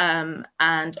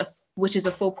 which is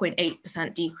a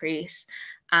 4.8% decrease.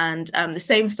 And the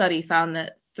same study found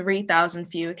that 3,000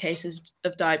 fewer cases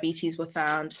of diabetes were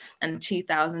found and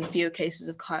 2,000 fewer cases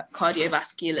of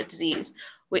cardiovascular disease,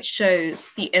 which shows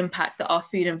the impact that our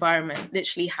food environment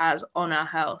literally has on our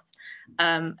health.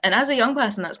 And as a young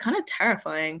person, that's kind of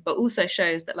terrifying, but also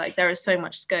shows that there is so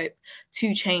much scope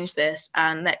to change this,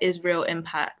 and there is real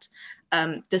impact,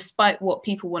 despite what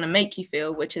people want to make you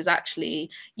feel, which is actually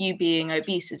you being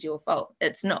obese is your fault.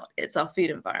 It's not, it's our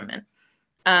food environment.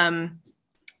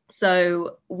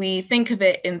 So we think of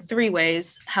it in 3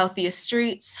 ways: healthier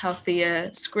streets,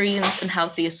 healthier screens, and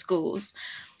healthier schools.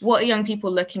 What are young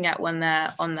people looking at when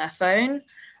they're on their phone?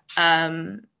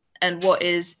 And what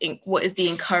is the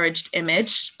encouraged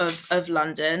image of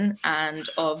London and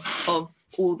of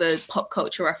all the pop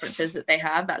culture references that they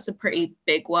have? That's a pretty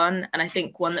big one, and I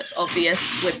think one that's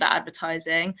obvious with the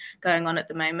advertising going on at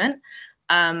the moment.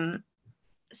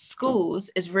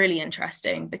 Schools is really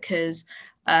interesting because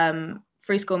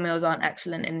free school meals aren't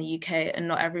excellent in the UK, and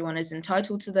not everyone is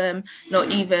entitled to them. Not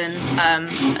even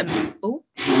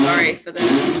sorry for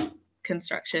the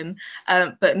construction,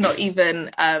 but not even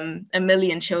 1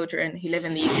 million children who live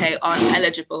in the UK aren't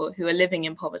eligible, who are living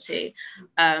in poverty.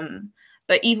 But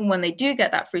But even when they do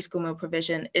get that free school meal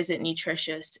provision, is it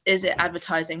nutritious? Is it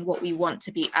advertising what we want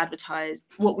to be advertised,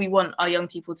 what we want our young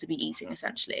people to be eating,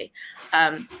 essentially?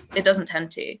 It doesn't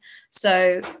tend to.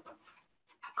 So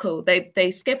cool, they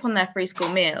skip on their free school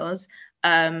meals,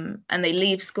 and they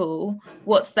leave school.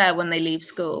 What's there when they leave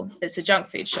school? It's a junk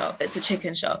food shop, it's a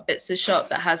chicken shop, it's a shop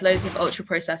that has loads of ultra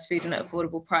processed food at an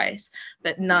affordable price,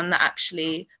 but none that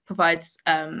actually provides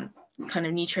kind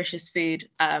of nutritious food.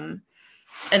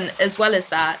 And as well as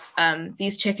that,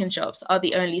 these chicken shops are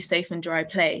the only safe and dry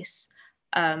place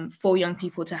for young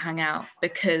people to hang out,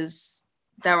 because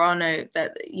there are no,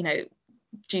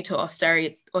 due to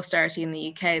austerity in the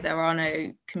UK, there are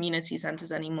no community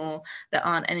centres anymore. There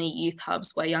aren't any youth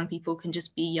hubs where young people can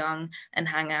just be young and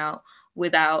hang out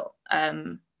without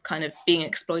kind of being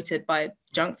exploited by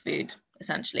junk food,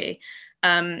 essentially.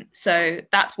 So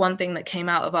that's one thing that came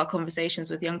out of our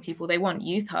conversations with young people. They want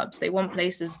youth hubs. They want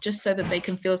places just so that they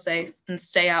can feel safe and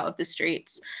stay out of the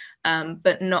streets,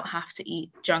 but not have to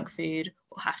eat junk food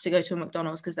or have to go to a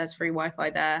McDonald's because there's free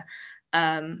Wi-Fi there.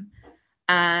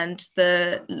 And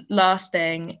the last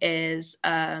thing is,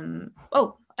 I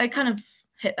kind of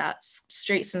hit that.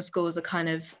 Streets and schools are kind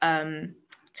of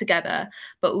together,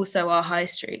 but also our high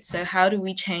streets. So how do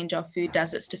we change our food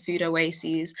deserts to food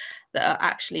oases that are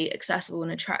actually accessible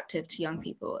and attractive to young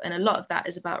people? And a lot of that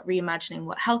is about reimagining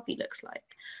what healthy looks like.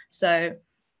 So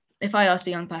if I asked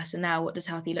a young person now, what does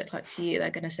healthy look like to you?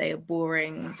 They're going to say a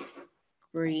boring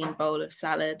green bowl of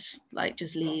salad, like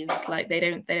just leaves. Like they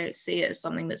don't see it as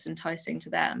something that's enticing to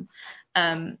them.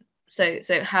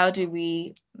 So how do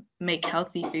we make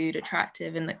healthy food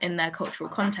attractive in their cultural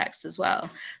context as well?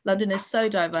 London is so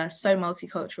diverse, so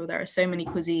multicultural. There are so many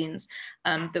cuisines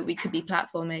that we could be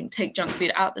platforming. Take junk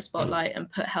food out the spotlight and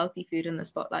put healthy food in the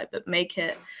spotlight, but make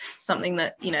it something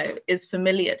that, you know, is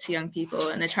familiar to young people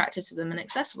and attractive to them and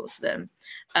accessible to them.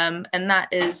 And that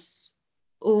is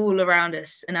all around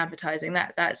us in advertising.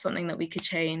 That's something that we could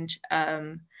change.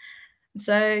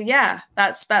 So yeah,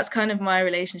 that's kind of my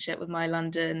relationship with my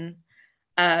London.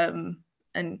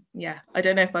 And yeah, I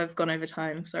don't know if I've gone over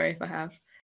time. Sorry if I have.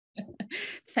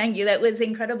 Thank you. That was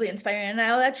incredibly inspiring. And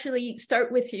I'll actually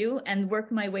start with you and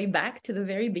work my way back to the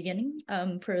very beginning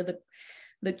for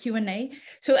the Q&A.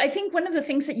 So I think one of the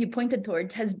things that you pointed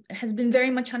towards has been very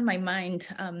much on my mind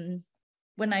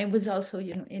when I was also,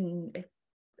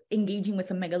 engaging with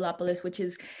a megalopolis, which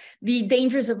is the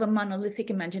dangers of a monolithic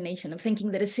imagination, of thinking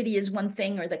that a city is one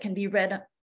thing or that can be read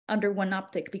under one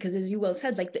optic, because as you well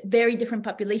said, like the very different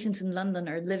populations in London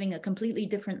are living a completely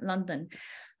different London.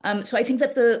 So I think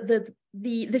that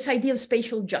this idea of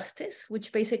spatial justice,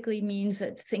 which basically means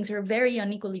that things are very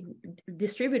unequally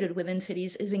distributed within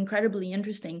cities, is incredibly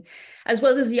interesting, as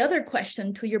well as the other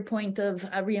question to your point of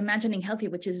reimagining healthy,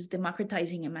 which is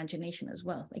democratizing imagination as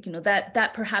well. Like,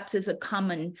 that perhaps is a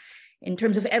common, in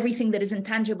terms of everything that is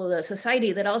intangible to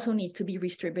society, that also needs to be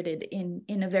redistributed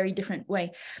in a very different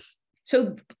way.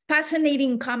 So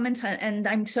fascinating comments, and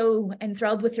I'm so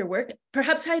enthralled with your work.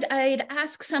 Perhaps I'd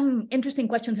ask some interesting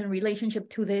questions in relationship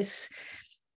to this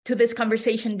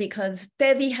conversation, because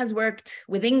Teddy has worked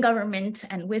within government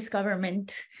and with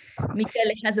government.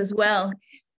 Michele has as well.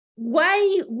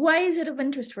 Why is it of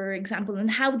interest, for example, and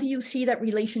how do you see that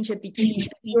relationship between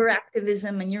your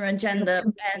activism and your agenda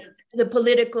and the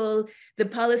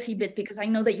policy bit? Because I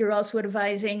know that you're also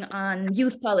advising on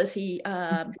youth policy,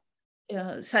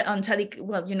 on Sadiq,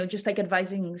 well, just like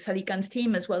advising Sadiq Khan's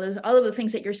team, as well as all of the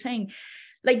things that you're saying.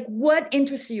 Like, what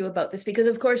interests you about this? Because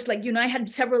of course, like, I had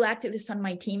several activists on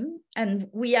my team, and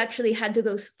we actually had to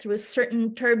go through a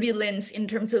certain turbulence in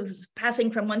terms of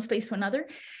passing from one space to another,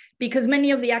 because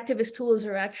many of the activist tools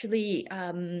are actually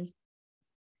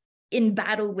in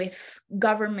battle with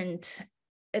government,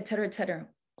 et cetera, et cetera.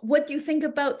 What do you think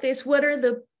about this? What are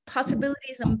the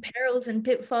possibilities and perils and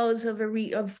pitfalls of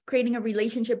creating a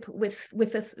relationship with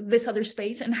this other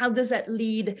space, and how does that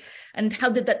lead, and how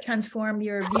did that transform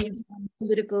your views on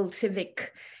political,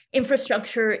 civic,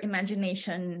 infrastructure,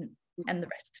 imagination, and the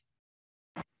rest?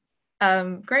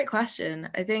 Great question.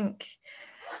 I think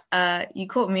you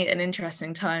caught me at an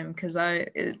interesting time, because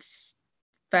it's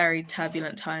very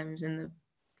turbulent times in the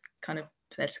kind of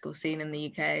political scene in the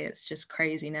UK. It's just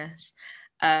craziness.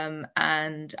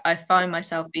 And I find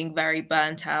myself being very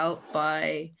burnt out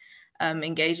by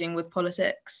engaging with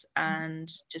politics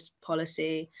and just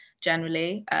policy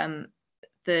generally.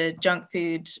 The junk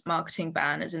food marketing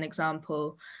ban, as an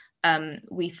example,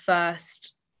 we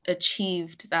first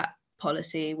achieved that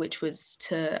policy, which was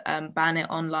to ban it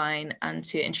online and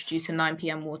to introduce a 9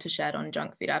 p.m. watershed on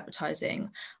junk food advertising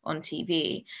on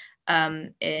TV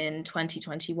in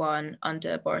 2021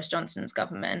 under Boris Johnson's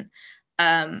government.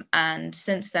 And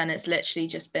since then, it's literally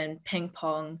just been ping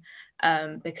pong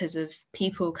because of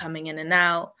people coming in and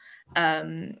out,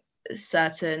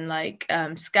 certain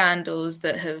scandals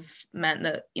that have meant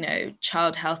that,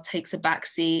 child health takes a back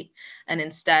seat, and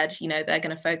instead, they're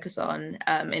going to focus on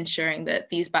ensuring that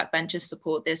these backbenchers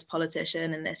support this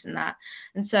politician and this and that.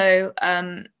 And so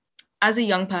as a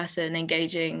young person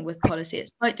engaging with policy,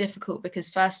 it's quite difficult because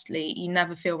firstly, you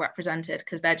never feel represented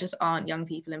because there just aren't young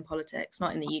people in politics,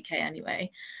 not in the UK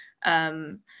anyway.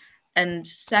 And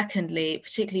secondly,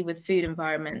 particularly with food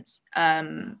environments,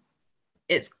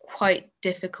 it's quite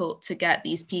difficult to get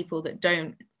these people that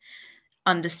don't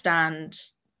understand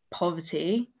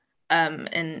poverty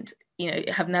and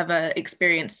have never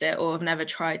experienced it or have never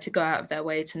tried to go out of their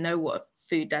way to know what a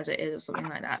food desert is or something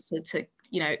like that. So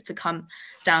to come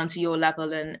down to your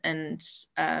level and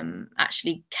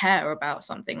actually care about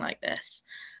something like this.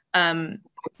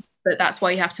 But that's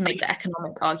why you have to make the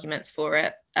economic arguments for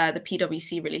it. The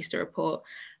PwC released a report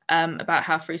about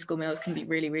how free school meals can be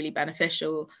really, really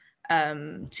beneficial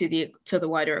to the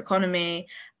wider economy.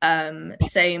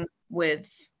 Same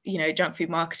with junk food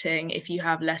marketing. If you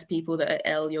have less people that are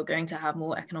ill, you're going to have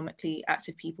more economically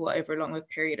active people over a longer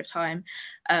period of time.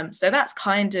 So that's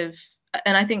kind of,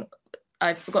 and I think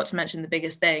I forgot to mention the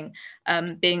biggest thing,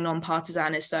 being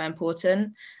non-partisan is so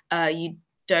important. You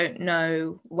don't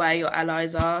know where your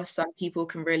allies are. Some people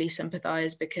can really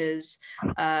sympathize because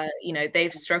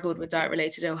they've struggled with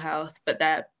diet-related ill health, but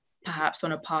they're perhaps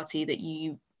on a party that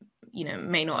you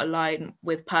may not align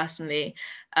with personally,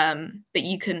 but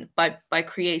you can, by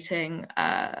creating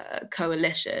a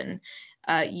coalition,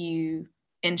 you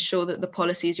ensure that the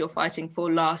policies you're fighting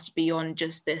for last beyond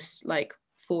just this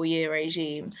 4-year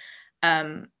regime,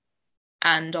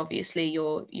 and obviously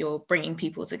you're bringing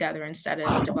people together instead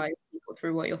of dividing people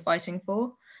through what you're fighting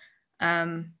for.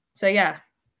 So yeah.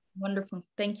 Wonderful.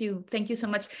 Thank you so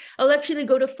much. I'll actually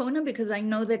go to Fonna because I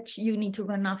know that you need to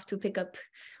run off to pick up,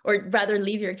 or rather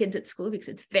leave your kids at school because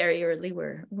it's very early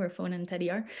where Fonna and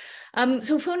Teddy are.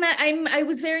 So Fonna, I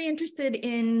was very interested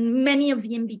in many of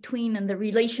the in-between and the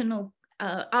relational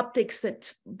optics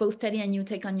that both Teddy and you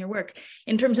take on your work.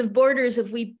 In terms of borders, if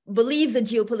we believe the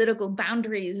geopolitical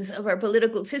boundaries of our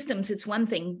political systems, it's one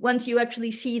thing. Once you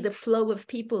actually see the flow of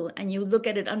people and you look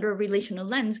at it under a relational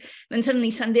lens, then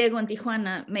suddenly San Diego and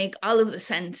Tijuana make all of the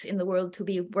sense in the world to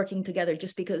be working together,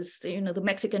 just because the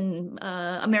Mexican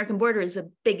American border is the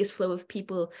biggest flow of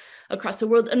people across the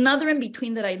world. Another in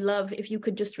between that I love, if you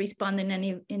could just respond in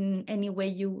any way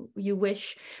you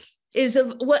wish, is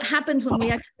of what happens when we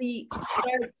actually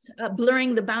start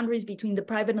blurring the boundaries between the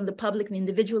private and the public, the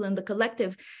individual and the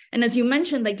collective. And as you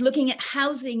mentioned, looking at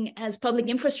housing as public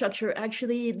infrastructure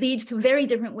actually leads to very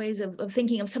different ways of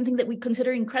thinking of something that we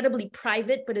consider incredibly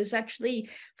private, but is actually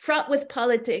fraught with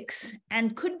politics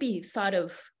and could be thought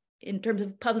of in terms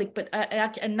of public, but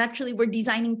and actually we're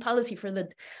designing policy for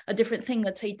a different thing.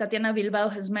 Let's say Tatiana Bilbao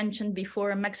has mentioned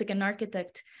before, a Mexican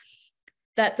architect,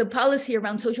 that the policy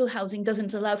around social housing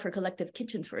doesn't allow for collective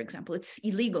kitchens, for example. It's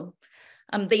illegal.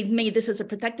 They've made this as a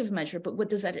protective measure, but what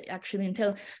does that actually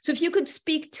entail? So if you could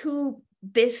speak to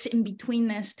this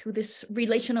in-betweenness, to this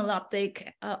relational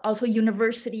optic, also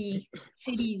university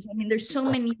cities. I mean, there's so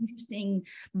many interesting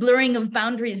blurring of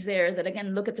boundaries there that,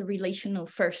 again, look at the relational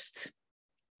first.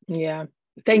 Yeah,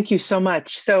 thank you so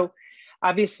much. So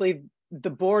obviously the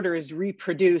border is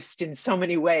reproduced in so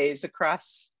many ways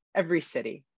across every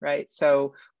city, right?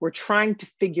 So we're trying to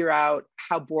figure out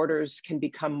how borders can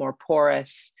become more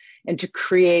porous and to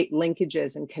create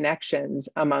linkages and connections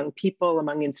among people,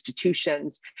 among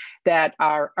institutions that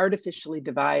are artificially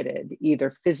divided,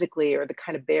 either physically or the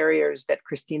kind of barriers that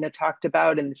Christina talked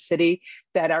about in the city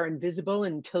that are invisible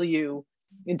until you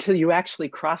actually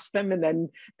cross them, and then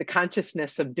the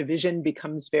consciousness of division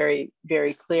becomes very,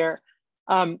 very clear.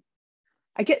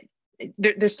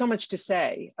 There's so much to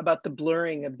say about the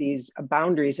blurring of these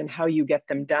boundaries and how you get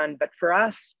them done. But for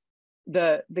us,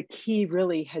 the key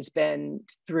really has been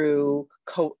through,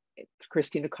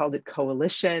 Christina called it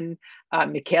coalition.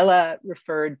 Michele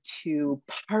referred to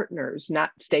partners, not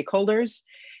stakeholders.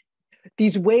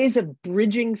 These ways of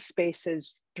bridging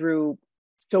spaces through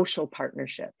social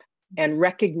partnership and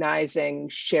recognizing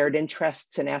shared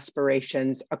interests and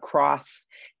aspirations across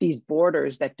these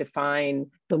borders that define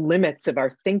the limits of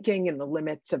our thinking and the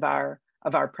limits of our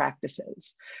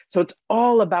practices. So it's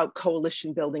all about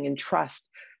coalition building and trust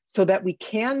so that we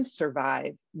can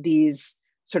survive these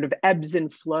sort of ebbs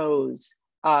and flows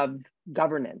of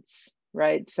governance,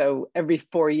 right? So every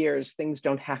 4 years, things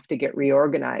don't have to get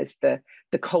reorganized. The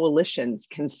coalitions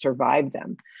can survive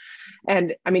them.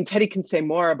 And I mean, Teddy can say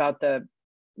more about the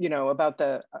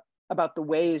about the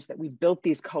ways that we've built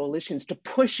these coalitions to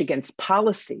push against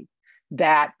policy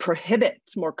that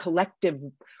prohibits more collective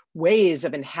ways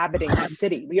of inhabiting the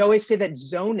city. We always say that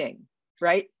zoning,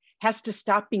 right, has to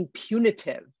stop being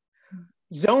punitive.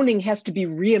 Zoning has to be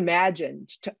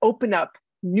reimagined to open up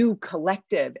new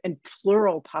collective and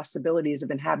plural possibilities of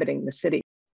inhabiting the city.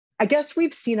 I guess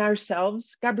we've seen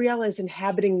ourselves, Gabriella, as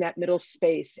inhabiting that middle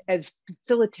space, as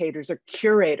facilitators or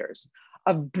curators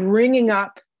of bringing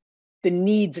up the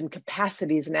needs and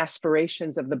capacities and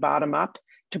aspirations of the bottom up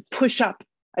to push up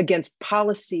against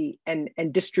policy and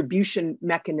distribution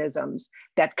mechanisms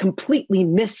that completely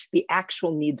miss the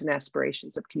actual needs and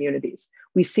aspirations of communities.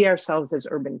 We see ourselves as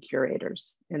urban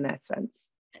curators in that sense.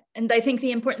 And I think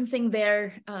the important thing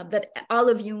there that all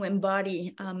of you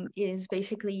embody is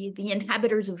basically the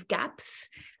inhabitants of gaps,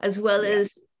 as well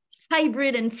as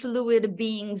hybrid and fluid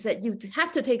beings that you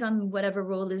have to take on whatever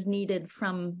role is needed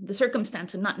from the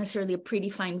circumstance and not necessarily a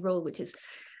predefined role, which is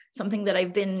something that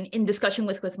I've been in discussion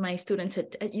with my students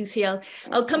at UCL.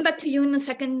 I'll come back to you in a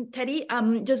second, Teddy.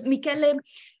 Just Michele,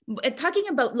 talking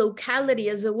about locality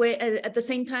as a way, at the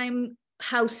same time,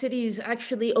 how cities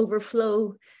actually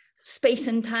overflow space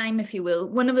and time, if you will.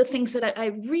 One of the things that I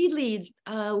really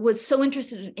was so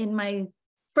interested in my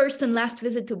first and last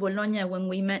visit to Bologna when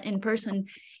we met in person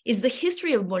is the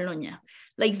history of Bologna,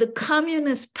 like the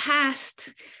communist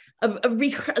past,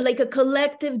 like a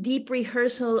collective deep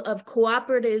rehearsal of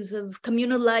cooperatives, of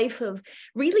communal life, of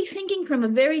really thinking from a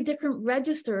very different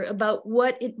register about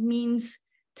what it means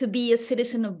to be a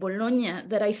citizen of Bologna,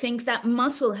 that I think that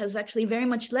muscle has actually very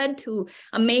much led to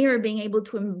a mayor being able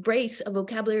to embrace a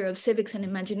vocabulary of civics and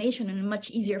imagination in a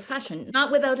much easier fashion, not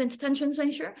without intentions,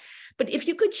 I'm sure. But if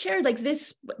you could share like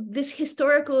this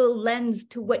historical lens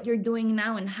to what you're doing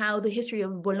now and how the history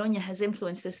of Bologna has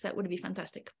influenced this, that would be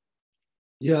fantastic.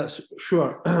 Yes,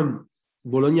 sure.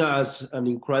 Bologna has an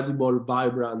incredible,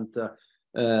 vibrant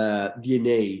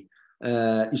DNA.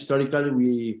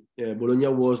 Historically, Bologna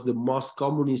was the most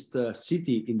communist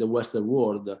city in the Western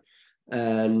world,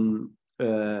 and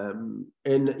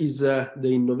is the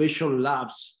innovation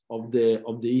labs of the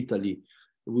Italy.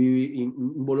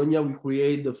 In Bologna we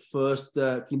created the first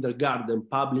kindergarten,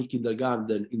 public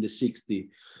kindergarten in the 60s.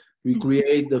 We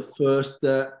created the first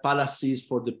palaces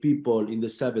for the people in the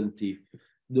 70s.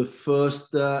 The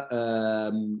first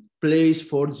place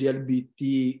for the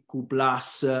LGBTQ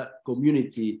plus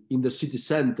community in the city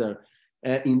center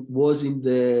was in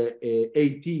the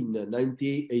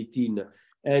 1918.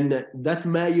 And that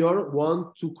mayor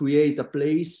wanted to create a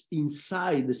place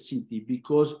inside the city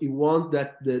because he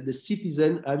wanted that the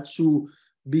citizens have to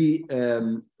be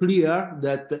clear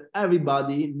that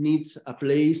everybody needs a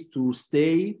place to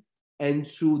stay and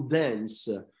to dance.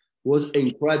 Was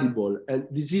incredible, and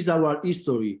this is our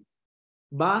history.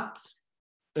 But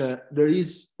there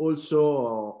is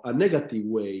also a negative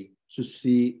way to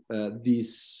see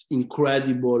this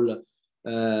incredible,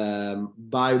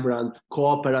 vibrant,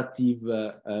 cooperative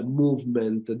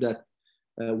movement that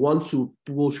wants to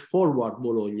push forward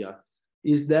Bologna,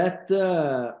 is that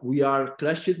we are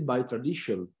clashed by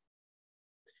tradition.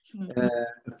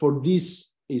 For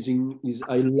this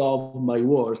I love my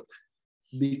work,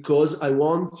 because I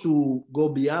want to go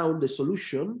beyond the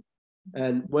solution.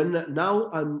 And now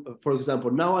I'm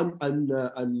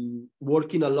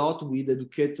working a lot with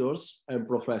educators and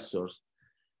professors,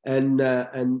 and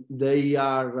they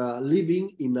are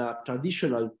living in a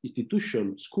traditional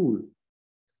institution, school.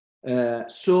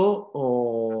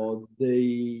 So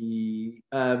they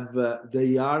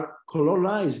are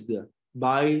colonized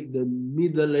by the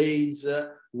middle-aged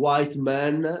white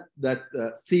men that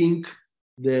think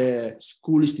the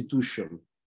school institution.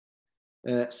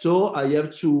 So I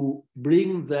have to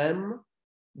bring them,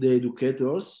 the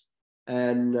educators,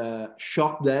 and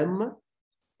shock them,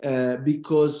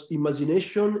 because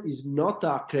imagination is not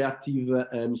a creative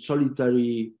and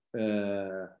solitary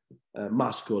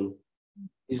muscle.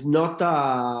 It's not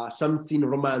something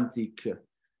romantic.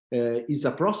 It's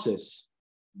a process.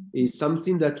 It's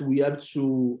something that we have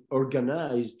to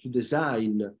organize, to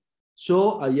design.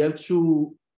 So I have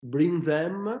to bring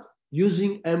them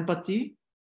using empathy,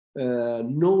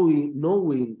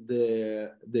 knowing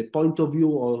the point of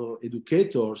view of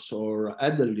educators or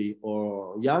elderly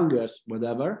or youngest,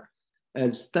 whatever,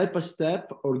 and step by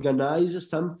step organize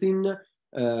something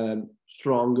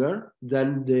stronger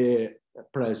than the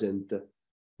present,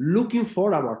 looking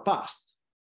for our past.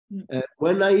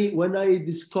 When I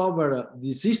discover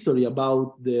this history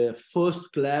about the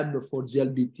first club for the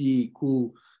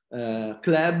LGBTQ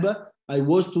club, I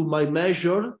was to my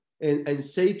measure and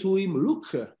say to him,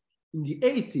 look, in the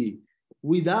 80s,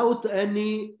 without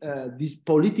any this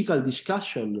political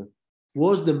discussion,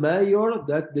 was the mayor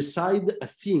that decided a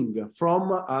thing from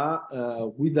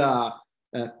with a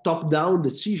top-down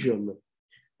decision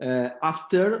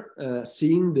after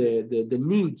seeing the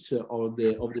needs of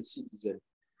the citizen.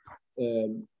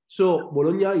 So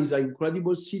Bologna is an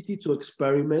incredible city to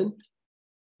experiment,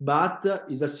 but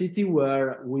is a city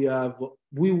where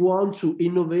we want to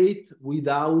innovate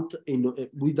without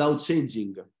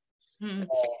changing. Mm.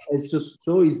 And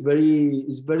so it's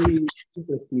very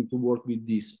interesting to work with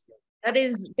this. That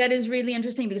is really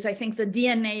interesting, because I think the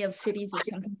DNA of cities is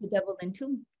something to delve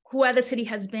into. Who the city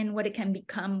has been, what it can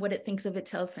become, what it thinks of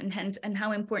itself, and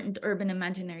how important urban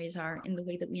imaginaries are in the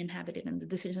way that we inhabit it and the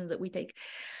decisions that we take.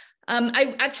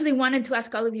 I actually wanted to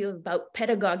ask all of you about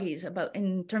pedagogies, about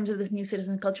in terms of this new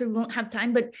citizen culture. We won't have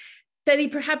time, but Teddy,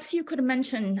 perhaps you could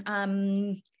mention,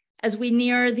 as we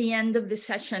near the end of this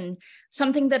session,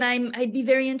 something that I'd be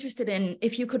very interested in,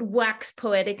 if you could wax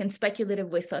poetic and speculative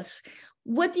with us.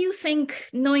 What do you think,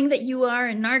 knowing that you are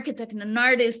an architect and an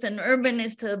artist, an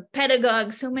urbanist, a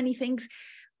pedagogue, so many things,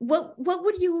 what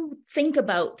would you think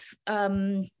about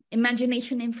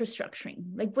imagination infrastructuring?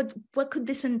 Like what could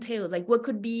this entail? Like what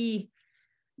could be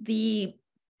the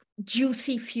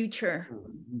juicy future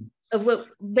of what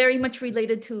very much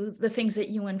related to the things that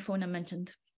you and Fonna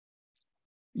mentioned?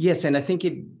 Yes, and I think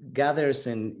it gathers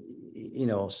and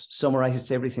summarizes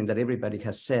everything that everybody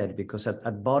has said, because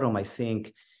at bottom, I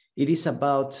think it is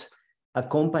about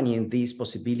accompanying this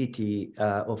possibility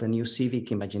of a new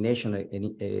civic imagination,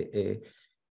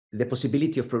 the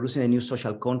possibility of producing a new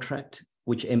social contract,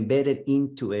 which embedded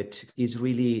into it is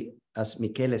really, as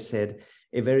Michele said,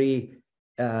 a very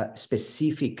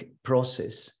specific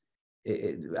process.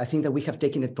 I think that we have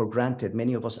taken it for granted.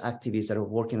 Many of us activists that are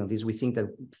working on this, we think that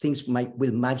things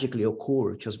will magically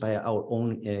occur just by our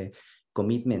own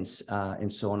commitments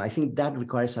and so on. I think that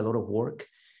requires a lot of work.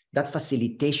 That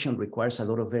facilitation requires a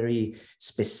lot of very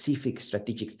specific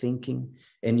strategic thinking,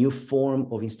 a new form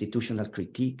of institutional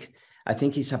critique. I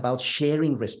think it's about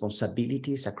sharing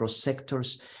responsibilities across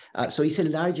sectors. So it's a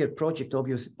larger project,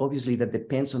 obviously, that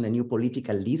depends on a new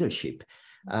political leadership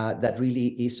that really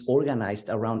is organized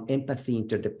around empathy,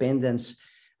 interdependence,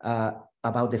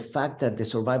 about the fact that the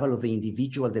survival of the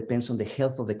individual depends on the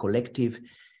health of the collective.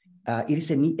 It is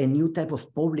a new type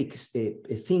of public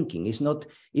thinking. It's not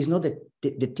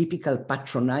the typical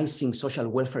patronizing social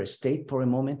welfare state for a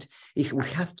moment. It will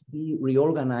have to be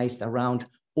reorganized around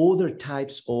other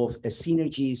types of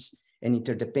synergies and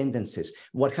interdependencies.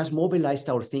 What has mobilized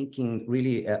our thinking,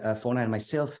 really, Fonna and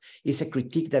myself, is a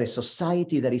critique that a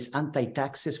society that is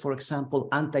anti-taxes, for example,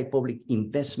 anti-public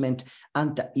investment,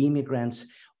 anti-immigrants,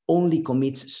 only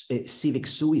commits civic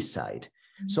suicide.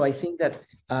 So I think that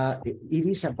it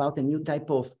is about a new type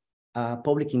of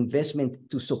public investment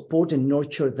to support and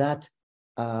nurture that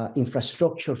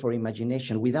infrastructure for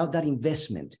imagination. Without that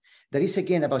investment, that is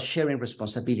again about sharing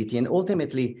responsibility. And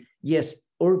ultimately, yes,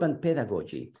 urban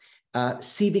pedagogy,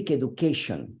 civic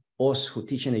education, us who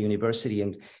teach in a university,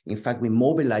 and in fact, we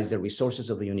mobilize the resources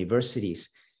of the universities,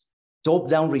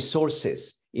 top-down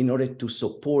resources in order to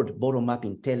support bottom-up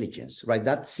intelligence, right?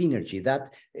 That synergy,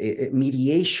 that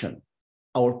mediation.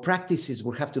 Our practices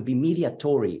will have to be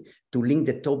mediatory to link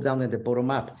the top-down and the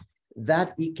bottom-up.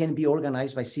 That it can be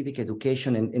organized by civic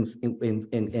education,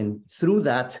 and through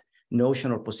that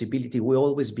notion or possibility, we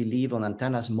always believe on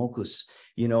Antanas Mockus,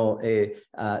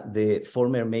 the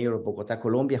former mayor of Bogota,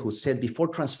 Colombia, who said, before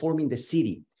transforming the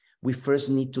city, we first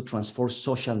need to transform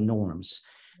social norms.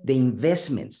 The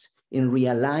investments in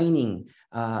realigning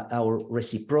our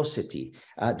reciprocity,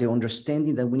 the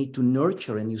understanding that we need to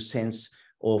nurture a new sense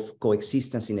of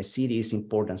coexistence in a city is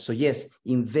important. So yes,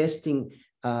 investing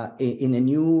in a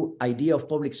new idea of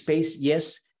public space,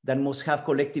 yes, that must have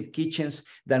collective kitchens,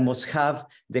 that must have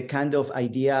the kind of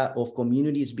idea of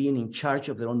communities being in charge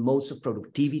of their own modes of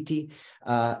productivity,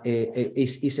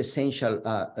 is essential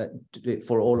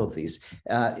for all of this.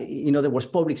 In other words,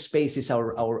 public space is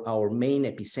our main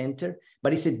epicenter,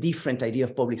 but it's a different idea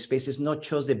of public space. It's not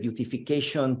just the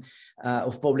beautification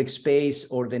of public space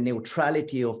or the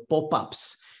neutrality of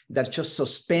pop-ups that just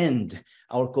suspend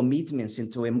our commitments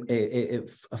into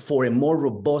for a more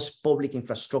robust public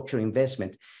infrastructure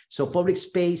investment. So public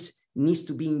space needs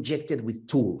to be injected with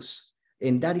tools.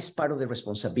 And that is part of the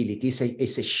responsibility.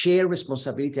 It's a shared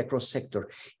responsibility across sector,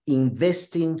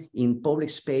 investing in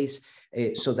public space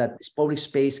so that public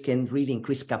space can really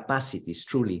increase capacities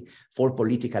truly for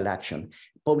political action.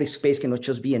 Public space cannot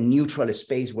just be a neutral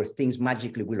space where things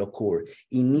magically will occur.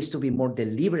 It needs to be more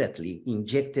deliberately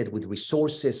injected with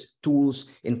resources,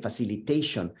 tools, and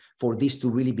facilitation for this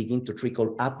to really begin to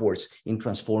trickle upwards in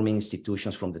transforming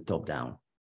institutions from the top down.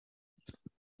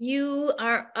 You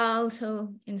are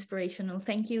also inspirational.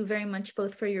 Thank you very much,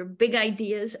 both for your big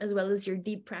ideas as well as your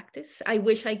deep practice. I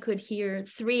wish I could hear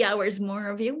 3 hours more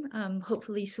of you.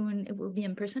 Hopefully soon it will be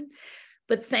in person.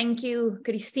 But thank you,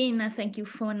 Christina. Thank you,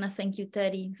 Fonna. Thank you,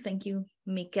 Teddy. Thank you,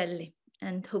 Michele.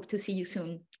 And hope to see you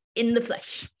soon in the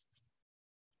flesh.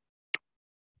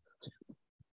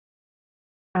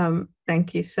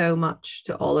 Thank you so much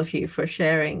to all of you for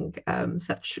sharing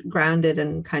such grounded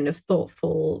and kind of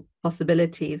thoughtful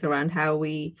possibilities around how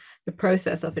the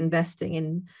process of investing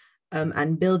in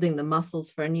and building the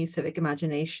muscles for a new civic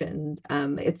imagination.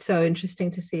 It's so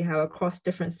interesting to see how across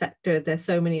different sectors, there's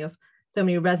so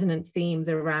many resonant themes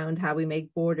around how we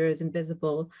make borders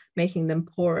invisible, making them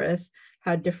porous,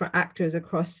 how different actors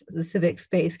across the civic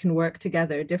space can work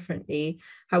together differently,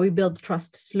 how we build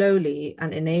trust slowly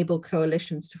and enable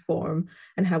coalitions to form,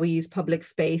 and how we use public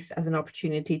space as an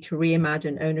opportunity to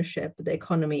reimagine ownership, the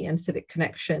economy, and civic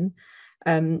connection.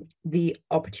 The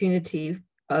opportunity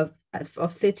of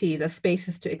cities as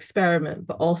spaces to experiment,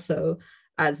 but also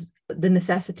as the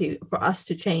necessity for us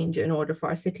to change in order for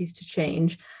our cities to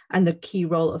change, and the key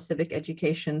role of civic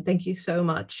education. Thank you so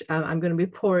much. I'm going to be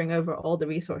poring over all the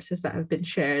resources that have been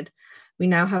shared. We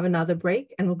now have another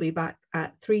break and we'll be back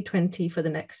at 3:20 for the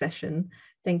next session.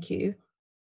 Thank you.